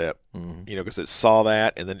stair-step, because it saw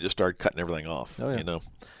that, and then it just started cutting everything off,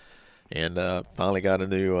 And finally got a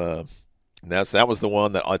new that was the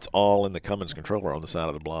one that it's all in the Cummins controller on the side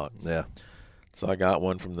of the block. Yeah. So I got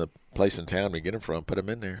one from the place in town we get them from, put them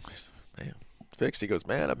in there. Man, fixed. He goes,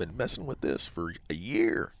 man, I've been messing with this for a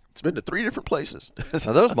year. It's been to 3 different places.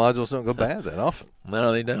 Now, those modules don't go bad that often.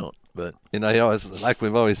 No, they don't. But you always, like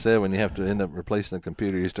we've always said, when you have to end up replacing a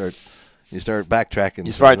computer, you start backtracking.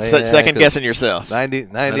 You start second guessing yourself.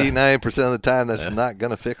 99% of the time, that's not going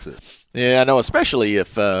to fix it. Yeah, I know, especially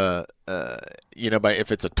if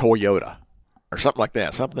if it's a Toyota or something like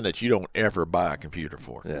that, something that you don't ever buy a computer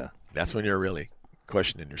for. Yeah, that's when you're really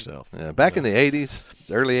questioning yourself. Yeah, back in the 80s,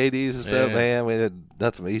 early 80s and stuff, man, we had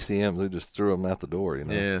nothing but ECMs. We just threw them out the door,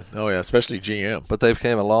 Yeah, oh yeah, especially GM. But they've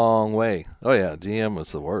came a long way. Oh yeah, GM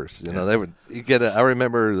was the worst. They would I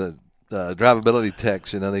remember the drivability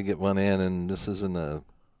techs. They get one in, and this is in the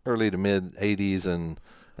early to mid 80s, and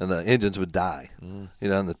the engines would die. And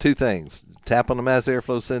the 2 things: tap on the mass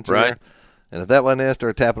airflow sensor, right? And if that wasn't there,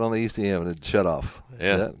 start tapping on the ECM, and it'd shut off.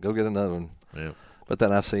 Yeah, go get another one. Yeah. But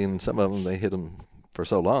then I've seen some of them, they hit them for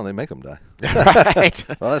so long, they make them die. Right.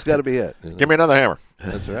 Well, that's got to be it. Give me another hammer.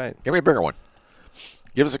 That's right. Give me a bigger one.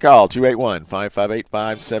 Give us a call,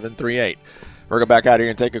 281-558-5738. We're going back out here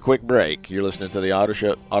and take a quick break. You're listening to the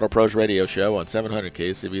Auto Pros Radio Show on 700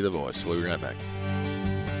 KCB The Voice. We'll be right back.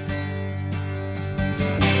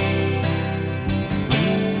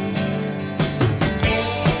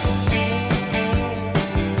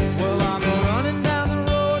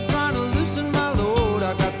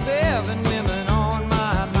 Seven women on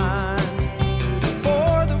my mind.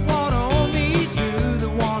 4 that wanna own me,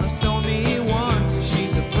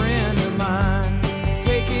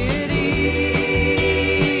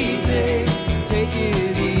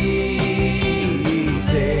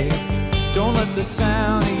 the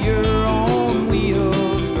sound of your own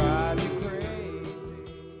wheels drive you crazy.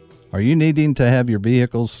 Are you needing to have your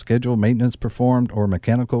vehicle's scheduled maintenance performed or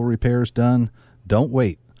mechanical repairs done? Don't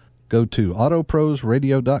wait. Go to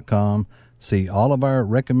autoprosradio.com, see all of our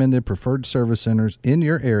recommended preferred service centers in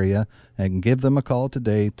your area, and give them a call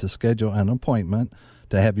today to schedule an appointment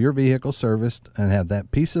to have your vehicle serviced and have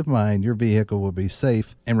that peace of mind your vehicle will be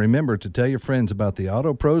safe. And remember to tell your friends about the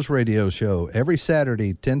Auto Pros Radio Show every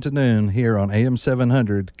Saturday, 10 to noon, here on AM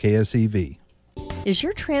 700 KSEV. Is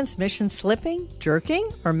your transmission slipping, jerking,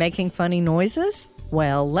 or making funny noises?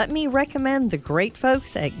 Well, let me recommend the great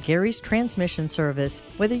folks at Gary's Transmission Service.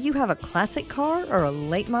 Whether you have a classic car or a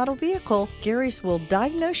late model vehicle, Gary's will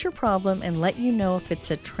diagnose your problem and let you know if it's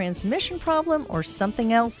a transmission problem or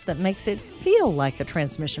something else that makes it feel like a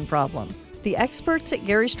transmission problem. The experts at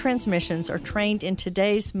Gary's Transmissions are trained in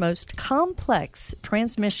today's most complex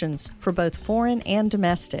transmissions for both foreign and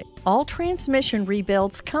domestic. All transmission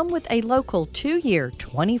rebuilds come with a local 2-year,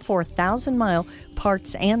 24,000-mile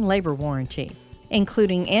parts and labor warranty,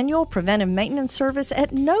 including annual preventive maintenance service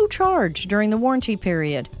at no charge during the warranty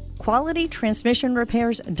period. Quality transmission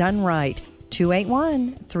repairs done right.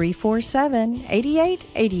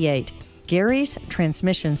 281-347-8888. Gary's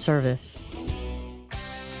Transmission Service.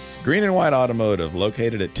 Green and White Automotive,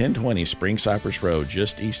 located at 1020 Spring Cypress Road,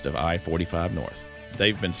 just east of I-45 North.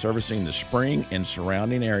 They've been servicing the Spring and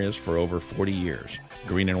surrounding areas for over 40 years.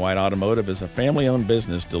 Green and White Automotive is a family-owned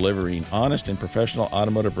business delivering honest and professional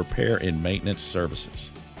automotive repair and maintenance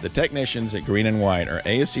services. The technicians at Green and White are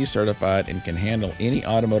ASE certified and can handle any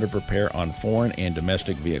automotive repair on foreign and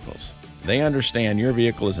domestic vehicles. They understand your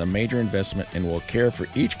vehicle is a major investment and will care for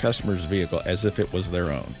each customer's vehicle as if it was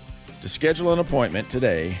their own. To schedule an appointment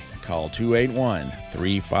today, call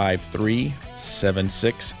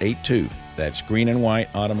 281-353-7682. That's Green and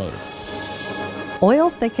White Automotive.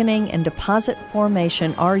 Oil thickening and deposit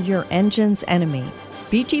formation are your engine's enemy.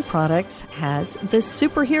 BG Products has the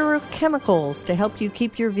superhero chemicals to help you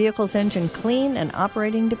keep your vehicle's engine clean and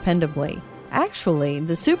operating dependably. Actually,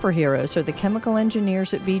 the superheroes are the chemical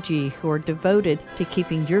engineers at BG who are devoted to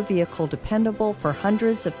keeping your vehicle dependable for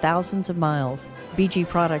hundreds of thousands of miles. BG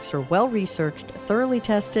Products are well-researched, thoroughly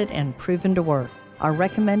tested, and proven to work. Our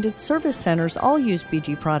recommended service centers all use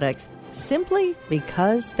BG Products simply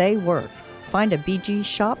because they work. Find a BG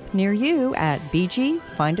shop near you at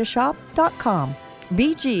bgfindashop.com.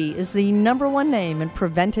 BG is the #1 name in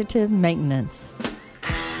preventative maintenance.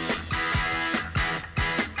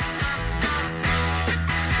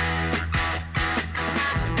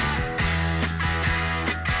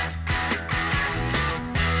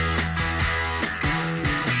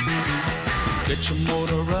 Get your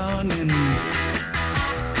motor running,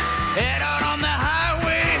 head out on the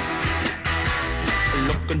highway,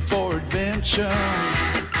 looking for adventure,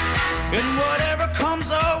 and whatever comes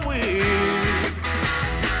our way.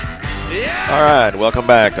 Yeah. All right, welcome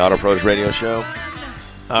back to Auto Pros Radio Show.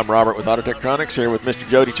 I'm Robert with Auto Techtronics, here with Mr.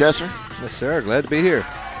 Jody Chesser. Yes, sir. Glad to be here.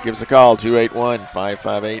 Give us a call,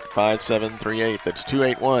 281-558-5738. That's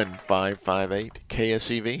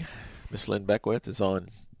 281-558-KSEV. Miss Lynn Beckwith is on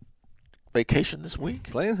vacation this week.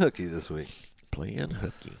 Playing hooky this week. Playing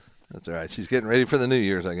hooky. That's all right. She's getting ready for the New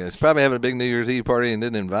Year's, I guess. Probably having a big New Year's Eve party and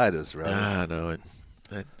didn't invite us, right? I know it.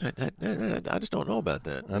 I just don't know about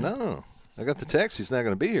that. I know. I got the text. She's not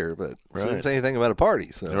going to be here, but she Right. didn't say anything about a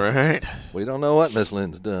party. So Right. we don't know what Miss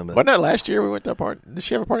Lynn's done. But Wasn't that last year we went to a party? Did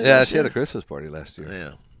she have a party yeah, last she year? had a Christmas party last year.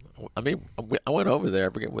 Yeah. I mean, I went over there.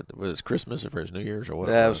 I forget what was it, Christmas or for his New Year's or what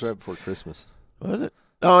Yeah, it it was. was right before Christmas. Was it?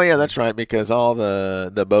 Oh, yeah, that's right, because all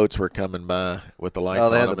the boats were coming by with the lights Oh,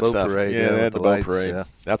 they on had them the and boat stuff. parade, Yeah, yeah, they with had the the boat lights, parade. yeah.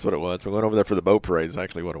 That's what it was. We went over there for the boat parade is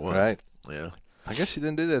actually what it was. Right. Yeah. I guess she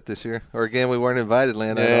didn't do that this year. Or again, we weren't invited,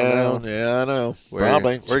 Lynn. I don't know. Yeah, I know. We're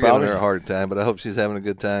Probably. giving her a hard time, but I hope she's having a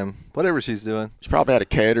good time. Whatever she's doing. She probably had a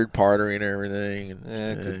catered party and everything. And,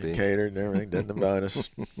 Yeah, it could be. Catered and everything. Didn't invite us.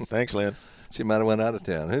 Thanks, Lynn. She might have went out of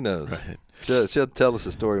town. Who knows? Right. She'll tell us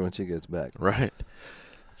the story when she gets back. Right.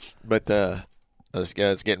 But us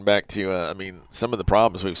guys getting back to, I mean, some of the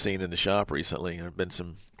problems we've seen in the shop recently. There have been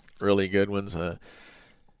some really good ones.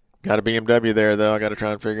 Got a BMW there, though. I got to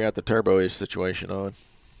try and figure out the turbo-ish situation on.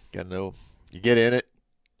 Got to know. You get in it,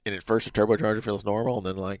 and at first the turbocharger feels normal, and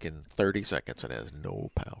then like in 30 seconds it has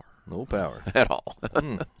no power. No power. At all.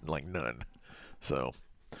 Like none. So.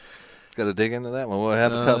 Got to dig into that one. We'll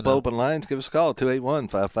have a couple open lines. Give us a call,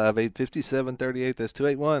 281-558-5738. That's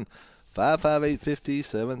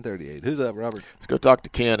 281-558-5738. Who's up, Robert? Let's go talk to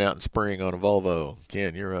Ken out in Spring on a Volvo.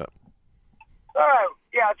 Ken, you're up.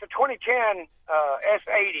 Yeah, it's a 2010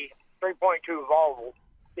 S80 3.2 Volvo.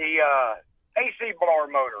 The AC blower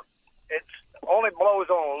motor. It only blows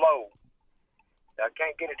on low. I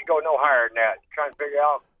can't get it to go no higher than that. Trying to figure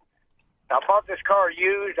out. I bought this car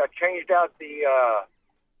used. I changed out the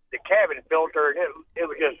cabin filter, and it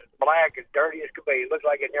was just black and dirty as could be. It looked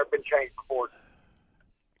like it never been changed before.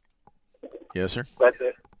 Yes, sir. But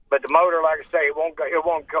the motor, like I say, it won't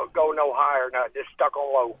go no higher. Now it's just stuck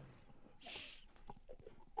on low.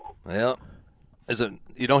 Well,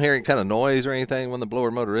 you don't hear any kind of noise or anything when the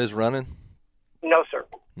blower motor is running? No, sir.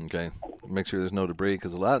 Okay. Make sure there's no debris,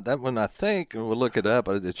 because a lot of that one, I think, and we'll look it up,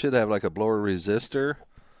 it should have like a blower resistor.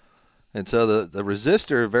 And so the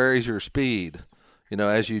resistor varies your speed,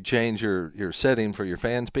 as you change your setting for your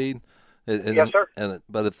fan speed. Yes, sir.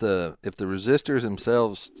 But if the resistors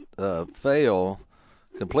themselves fail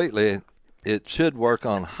completely, it should work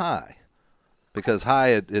on high, because high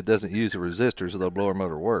it doesn't use the resistor, so the blower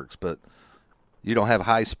motor works. But you don't have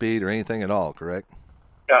high speed or anything at all, correct?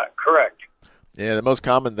 Correct. Yeah, the most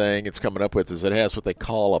common thing it's coming up with is it has what they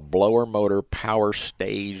call a blower motor power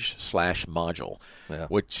stage / module,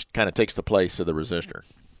 which kind of takes the place of the resistor.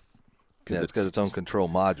 Yeah, it's got its own control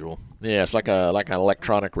module. Yeah, it's like an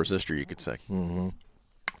electronic resistor, you could say. Mm-hmm.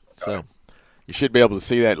 So you should be able to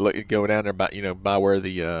see that go down there by where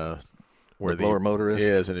the blower motor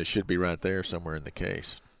is, and it should be right there somewhere in the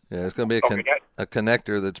case. Yeah, it's going to be a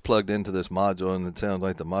connector that's plugged into this module, and it sounds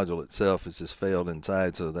like the module itself has just failed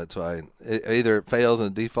inside, so that's why either it fails and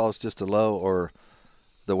it defaults just to low, or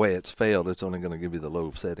the way it's failed, it's only going to give you the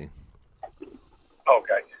low setting.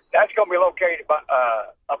 Okay. That's going to be located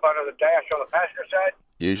up under the dash on the passenger side?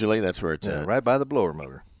 Usually that's where it's at. Right by the blower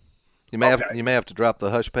motor. You may have to drop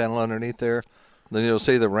the hush panel underneath there. Then you'll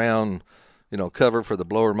see the round, cover for the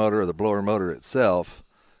blower motor, or the blower motor itself,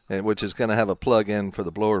 which is going to have a plug-in for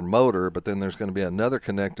the blower motor, but then there's going to be another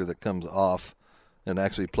connector that comes off and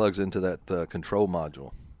actually plugs into that control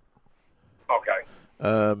module.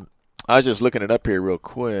 Okay. I was just looking it up here real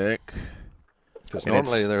quick. Because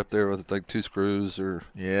normally they're up there with like 2 screws or...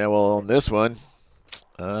 Yeah, well, on this one,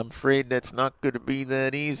 I'm afraid that's not going to be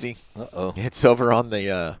that easy. Uh-oh. It's over on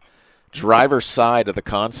the driver's side of the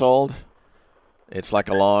console. It's like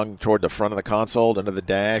along toward the front of the console, under the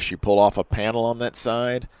dash. You pull off a panel on that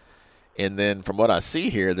side. And then from what I see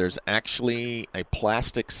here, there's actually a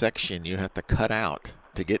plastic section you have to cut out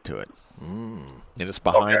to get to it. And it's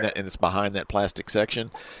behind that. And it's behind that plastic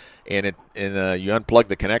section. And you unplug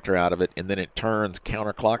the connector out of it, and then it turns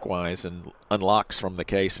counterclockwise and unlocks from the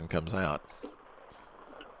case and comes out.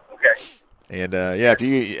 Okay. And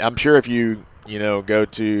I'm sure if you go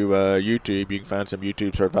to YouTube, you can find some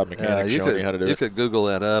YouTube certified mechanics showing you how to do it. You could Google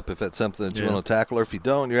that up if that's something that you want to tackle, or if you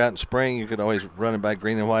don't, you're out in Spring, you can always run it by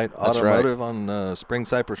Green and White Automotive on Spring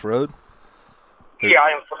Cypress Road. Yeah,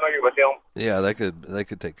 I am familiar with them. Yeah, they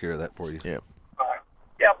could take care of that for you. Yeah. All right.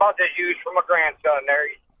 Yeah, I bought this used for my grandson there.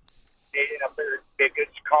 I figured it'd be a good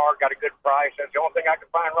car, got a good price. That's the only thing I could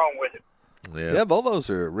find wrong with it. Yeah, Volvos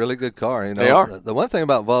are a really good car. They are. The one thing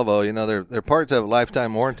about Volvo, their parts have a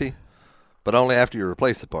lifetime warranty, but only after you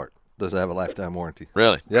replace the part does it have a lifetime warranty.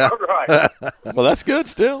 Really? Yeah. Right. Well, that's good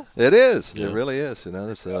still. It is. Yeah. It really is.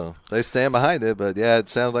 So they stand behind it. But, yeah, it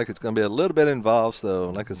sounds like it's going to be a little bit involved. So,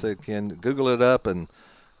 like I said, Ken, Google it up, and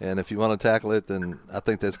if you want to tackle it, then I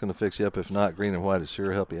think that's going to fix you up. If not, Green and White is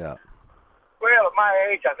sure help you out. Well, at my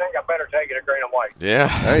age, I think I better take it a Green and White.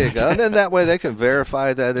 Yeah. There you go. And then that way they can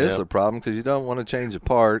verify that is a problem, because you don't want to change a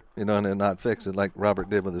part, and then not fix it like Robert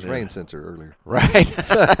did with his rain sensor earlier. Right.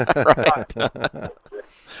 Right.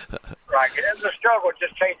 Right. It was a struggle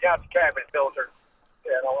just changing out the cabin filter.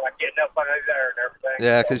 Like getting up under there and everything.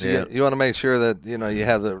 Yeah, because you want to make sure that, you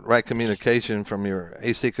have the right communication from your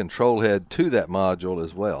AC control head to that module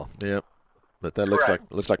as well. Yep. But that looks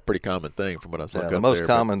like a pretty common thing from what I was looking up there. The most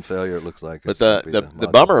common failure, it looks like. But the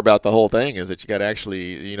bummer about the whole thing is that you got to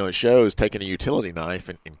actually, it shows taking a utility knife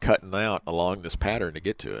and cutting out along this pattern to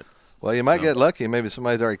get to it. Well, you might get lucky. Maybe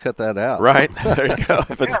somebody's already cut that out. Right. There you go.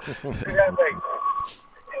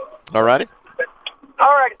 All righty.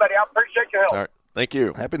 All righty, buddy. I appreciate your help. All right. Thank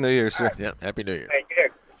you. Happy New Year, sir. Yeah, Happy New Year. Thank you.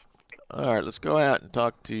 All right, let's go out and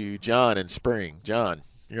talk to John in Spring. John,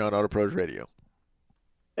 you're on Auto Pros Radio.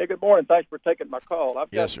 Hey, good morning. Thanks for taking my call.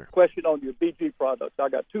 I've got a question on your BG products. I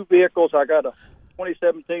got 2 vehicles. I got a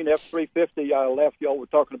 2017 F350. I left y'all were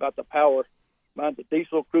talking about the power. Mine's a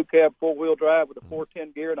diesel crew cab 4-wheel drive with a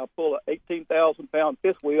 410 gear, and I pull a 18,000-pound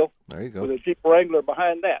fifth wheel there you go. with a Jeep Wrangler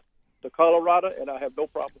behind that, the Colorado, and I have no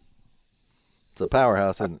problem. It's a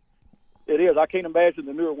powerhouse, isn't it? It is. I can't imagine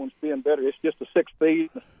the newer ones being better. It's just a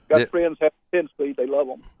 6-speed. Got friends have 10-speed. They love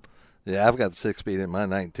them. Yeah, I've got the 6-speed in my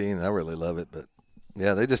 19, and I really love it. But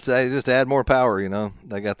yeah, they just add more power.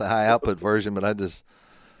 They got the high output version, but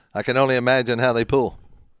I can only imagine how they pull.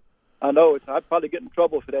 I know. I'd probably get in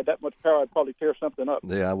trouble for that. That much power, I'd probably tear something up.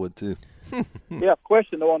 Yeah, I would too. Yeah,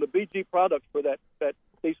 question though on the BG products for that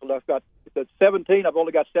diesel. I've got it's 17. I've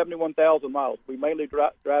only got 71,000 miles. We mainly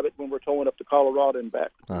drive it when we're towing up to Colorado and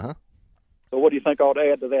back. Uh-huh. So what do you think I ought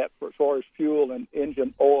to add to that as far as fuel and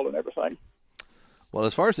engine oil and everything? Well,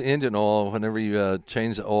 as far as the engine oil, whenever you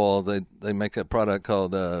change the oil, they make a product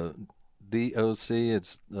called DOC.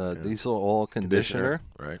 It's diesel oil conditioner.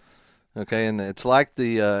 Right. Okay, and it's like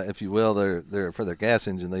the, if you will, they're for their gas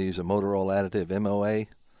engine, they use a motor oil additive, MOA.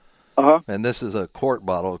 Uh-huh. And this is a quart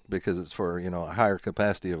bottle because it's for, a higher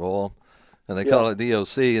capacity of oil. And they call it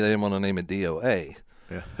DOC. They didn't want to name it DOA.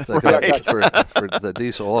 Yeah. So it's for the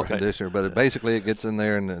diesel oil conditioner. But it gets in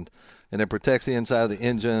there and it protects the inside of the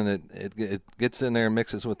engine. It gets in there and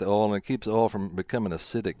mixes with the oil, and it keeps the oil from becoming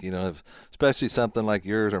acidic. Especially something like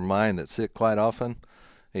yours or mine that's sick quite often.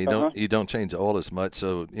 You don't change the oil as much.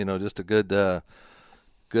 So just a good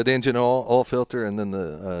engine oil filter, and then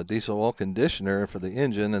the diesel oil conditioner for the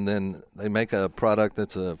engine, and then they make a product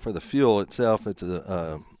that's for the fuel itself. It's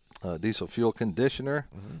a diesel fuel conditioner.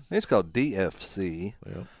 Mm-hmm. It's called DFC,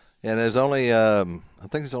 and there's only I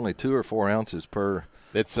think it's only 2 or 4 ounces per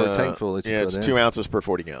tankful that you put in. It's 2 ounces per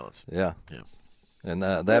 40 gallons. Yeah. And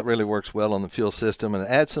that really works well on the fuel system, and it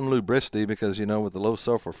adds some lubricity because with the low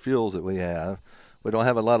sulfur fuels that we have, we don't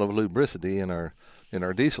have a lot of lubricity in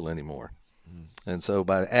our diesel anymore. And so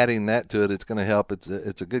by adding that to it, it's going to help.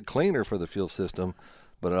 It's a good cleaner for the fuel system,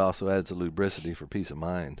 but it also adds a lubricity for peace of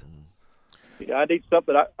mind. Yeah, I need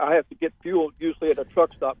something. I have to get fuel usually at a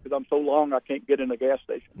truck stop because I'm so long I can't get in the gas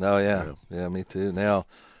station. Oh, yeah, me too. Now,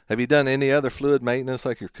 have you done any other fluid maintenance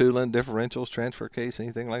like your coolant, differentials, transfer case,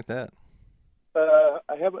 anything like that?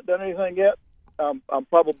 I haven't done anything yet. I'm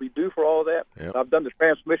probably due for all of that. Yep. I've done the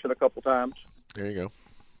transmission a couple times. There you go.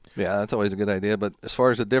 Yeah, that's always a good idea. But as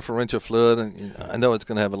far as the differential fluid, I know it's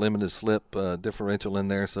going to have a limited slip differential in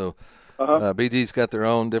there. So BG's got their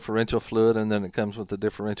own differential fluid, and then it comes with the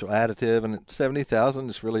differential additive. And at $70,000,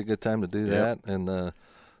 it's really a good time to do that. And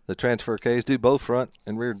the transfer case, do both front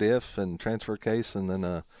and rear diff and transfer case. And then,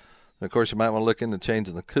 of course, you might want to look into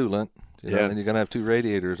changing the coolant. And you're going to have 2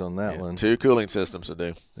 radiators on that one. 2 cooling systems to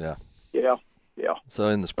do. Yeah. So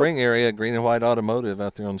in the Spring area, Green and White Automotive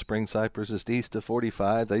out there on Spring Cypress, just east of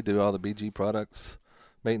 45, they do all the BG products,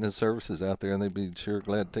 maintenance services out there, and they'd be sure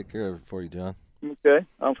glad to take care of it for you, John. Okay,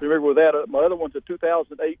 I'm familiar with that. My other one's a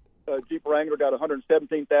 2008 Jeep Wrangler, got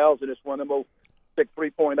 117,000. It's one of them old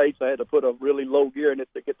 3.8s. I had to put a really low gear in it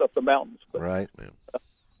to get up the mountains. But, right.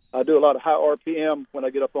 I do a lot of high RPM when I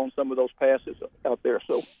get up on some of those passes out there.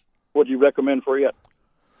 So what do you recommend for it?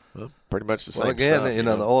 Well, pretty much the same stuff. Well, again,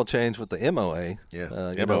 stuff, the oil change with the MOA.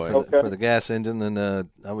 MOA. For the gas engine, then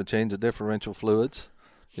I would change the differential fluids,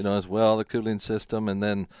 as well, the cooling system. And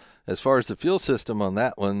then as far as the fuel system on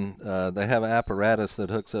that one, they have an apparatus that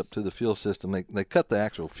hooks up to the fuel system. They cut the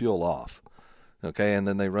actual fuel off, okay, and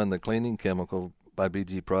then they run the cleaning chemical by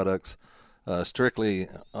BG Products strictly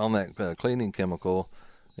on that cleaning chemical,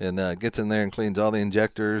 and gets in there and cleans all the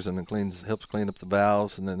injectors, and it helps clean up the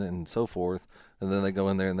valves and so forth. And then they go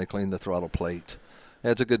in there and they clean the throttle plate.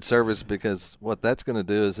 That's a good service because what that's going to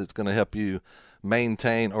do is it's going to help you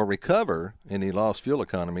maintain or recover any lost fuel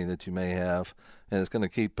economy that you may have, and it's going to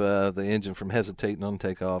keep the engine from hesitating on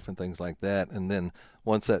takeoff and things like that. And then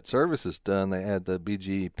once that service is done, they add the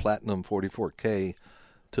BG Platinum 44K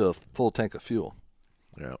to a full tank of fuel.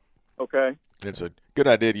 Yeah. Okay. It's a good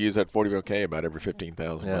idea to use that 44K about every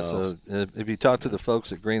 15,000 miles. So if you talk to the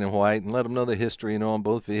folks at Green and White and let them know the history on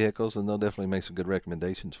both vehicles, and they'll definitely make some good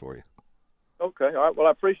recommendations for you. Okay. All right. Well,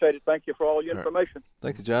 I appreciate it. Thank you for all your information.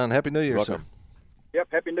 Thank you, John. Happy New Year, sir. Yep.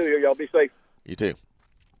 Happy New Year. Y'all be safe. You too.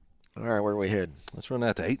 All right. Where are we heading? Let's run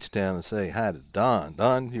out to H-Town and say hi to Don.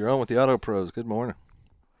 Don, you're on with the Auto Pros. Good morning.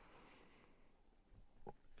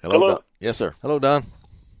 Hello. Don. Yes, sir. Hello, Don.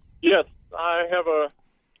 Yes. I have a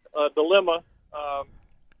dilemma.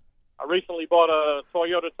 I recently bought a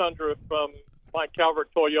Toyota Tundra from Mike Calvert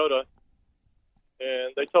Toyota,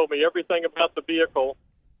 and they told me everything about the vehicle,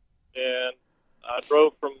 and I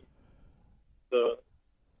drove from the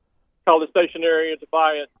College Station area to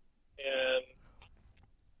buy it, and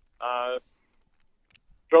I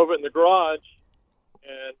drove it in the garage,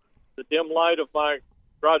 and the dim light of my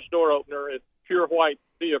garage door opener, it's pure white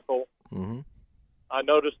vehicle. Mm-hmm. I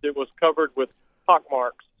noticed it was covered with pock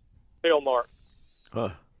marks, tail marks. Huh.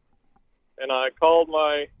 And I called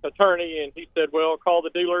my attorney, and he said, well, call the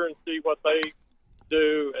dealer and see what they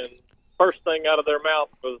do. And first thing out of their mouth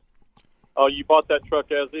was, oh, you bought that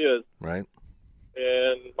truck as is. Right.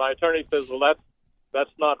 And my attorney says, well,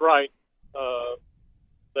 that's not right.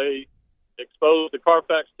 They exposed the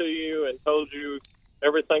Carfax to you and told you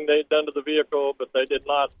everything they'd done to the vehicle, but they did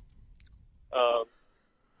not.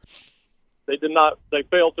 They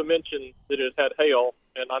failed to mention that it had hail,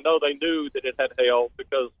 and I know they knew that it had hail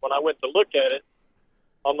because when I went to look at it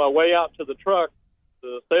on my way out to the truck,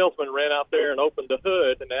 the salesman ran out there and opened the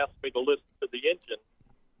hood and asked me to listen to the engine.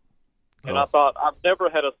 And I thought, I've never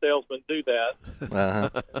had a salesman do that. Uh-huh.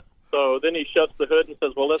 So then he shuts the hood and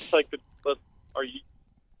says, "Well, let's take a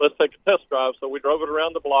test drive." So we drove it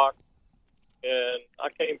around the block, and I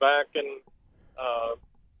came back and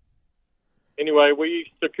anyway,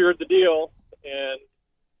 we secured the deal, and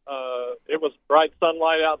it was bright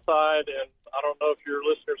sunlight outside. And I don't know if your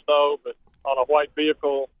listeners know, but on a white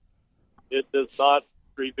vehicle, it does not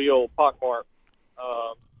reveal pockmark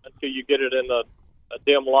until you get it in a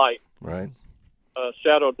dim light, right?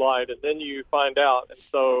 Shadowed light, and then you find out. And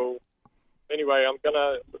so, anyway,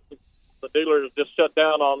 the dealer just shut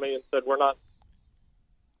down on me and said, we're not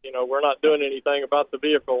doing anything about the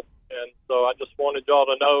vehicle. And so I just wanted y'all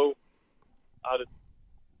to know, I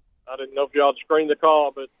didn't know if y'all screened the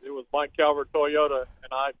call, but it was Mike Calvert Toyota,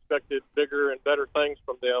 and I expected bigger and better things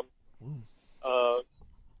from them.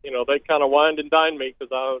 They kind of wined and dined me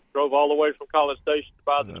because I drove all the way from College Station to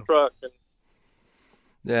buy this truck. And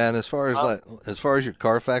yeah, and as far as your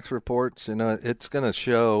Carfax reports, it's going to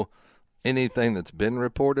show anything that's been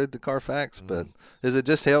reported to Carfax. But is it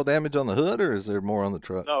just hail damage on the hood, or is there more on the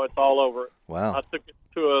truck? No, it's all over. Wow! I took it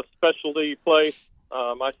to a specialty place.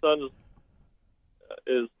 My son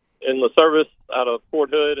is in the service out of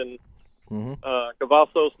Fort Hood and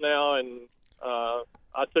Cavazos now, and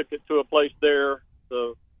I took it to a place there.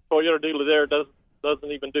 The Toyota dealer there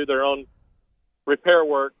doesn't even do their own repair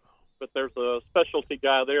work, but there's a specialty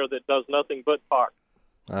guy there that does nothing but park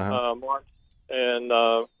marks. And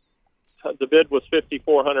the bid was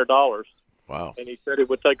 $5,400. Wow! And he said it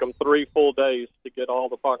would take him 3 full days to get all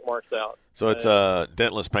the pock marks out. So it's a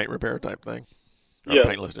dentless paint repair type thing. Yeah.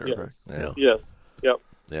 Paintless dent repair. Yeah. Yes. Yep.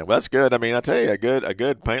 Yeah, well, that's good. I mean, I tell you, a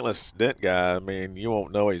good paintless dent guy, I mean, you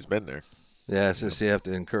won't know he's been there. Yeah, it's just you have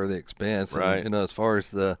to incur the expense. Right. And, as far as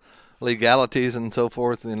the legalities and so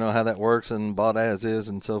forth, how that works and bought as is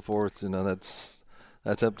and so forth, that's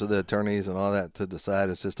up to the attorneys and all that to decide.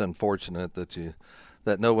 It's just unfortunate that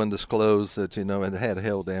no one disclosed that, it had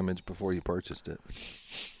hail damage before you purchased it.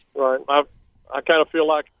 Right. I kind of feel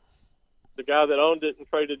like the guy that owned it and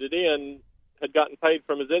traded it in had gotten paid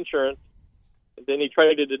from his insurance, and then he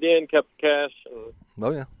traded it in, kept the cash. And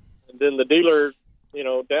then the dealer,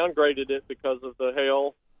 downgraded it because of the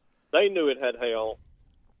hail. They knew it had hail.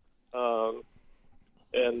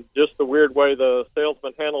 And just the weird way the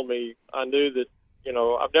salesman handled me, I knew that,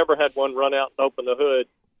 I've never had one run out and open the hood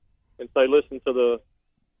and say, listen to the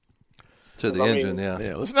engine,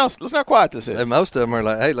 yeah. Let's not quiet this is. And most of them are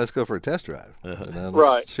like, hey, let's go for a test drive.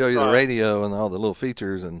 Let's show you the radio and all the little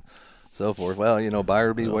features and so forth. Well,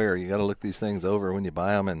 buyer beware. You got to look these things over when you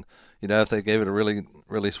buy them. And, if they gave it a really,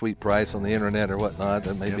 really sweet price on the internet or whatnot,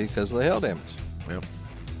 that may be because of the hail damage. Yep.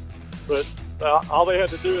 But all they had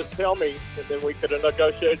to do is tell me, and then we could have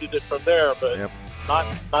negotiated it from there. But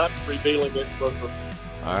not revealing it was,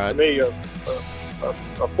 to me, a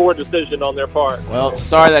poor decision on their part. Well,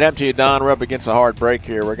 sorry that happened to you, Don. We're up against a hard break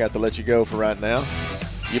here. We're got to let you go for right now.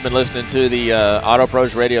 You've been listening to the Auto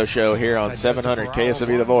Pros Radio Show here on 700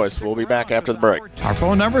 KSOV The Voice. We'll be back after the break. Our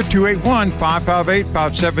phone number,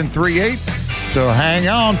 281-558-5738. So hang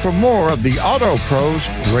on for more of the Auto Pros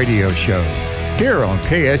Radio Show here on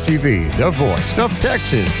KSEV, The Voice of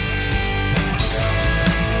Texas.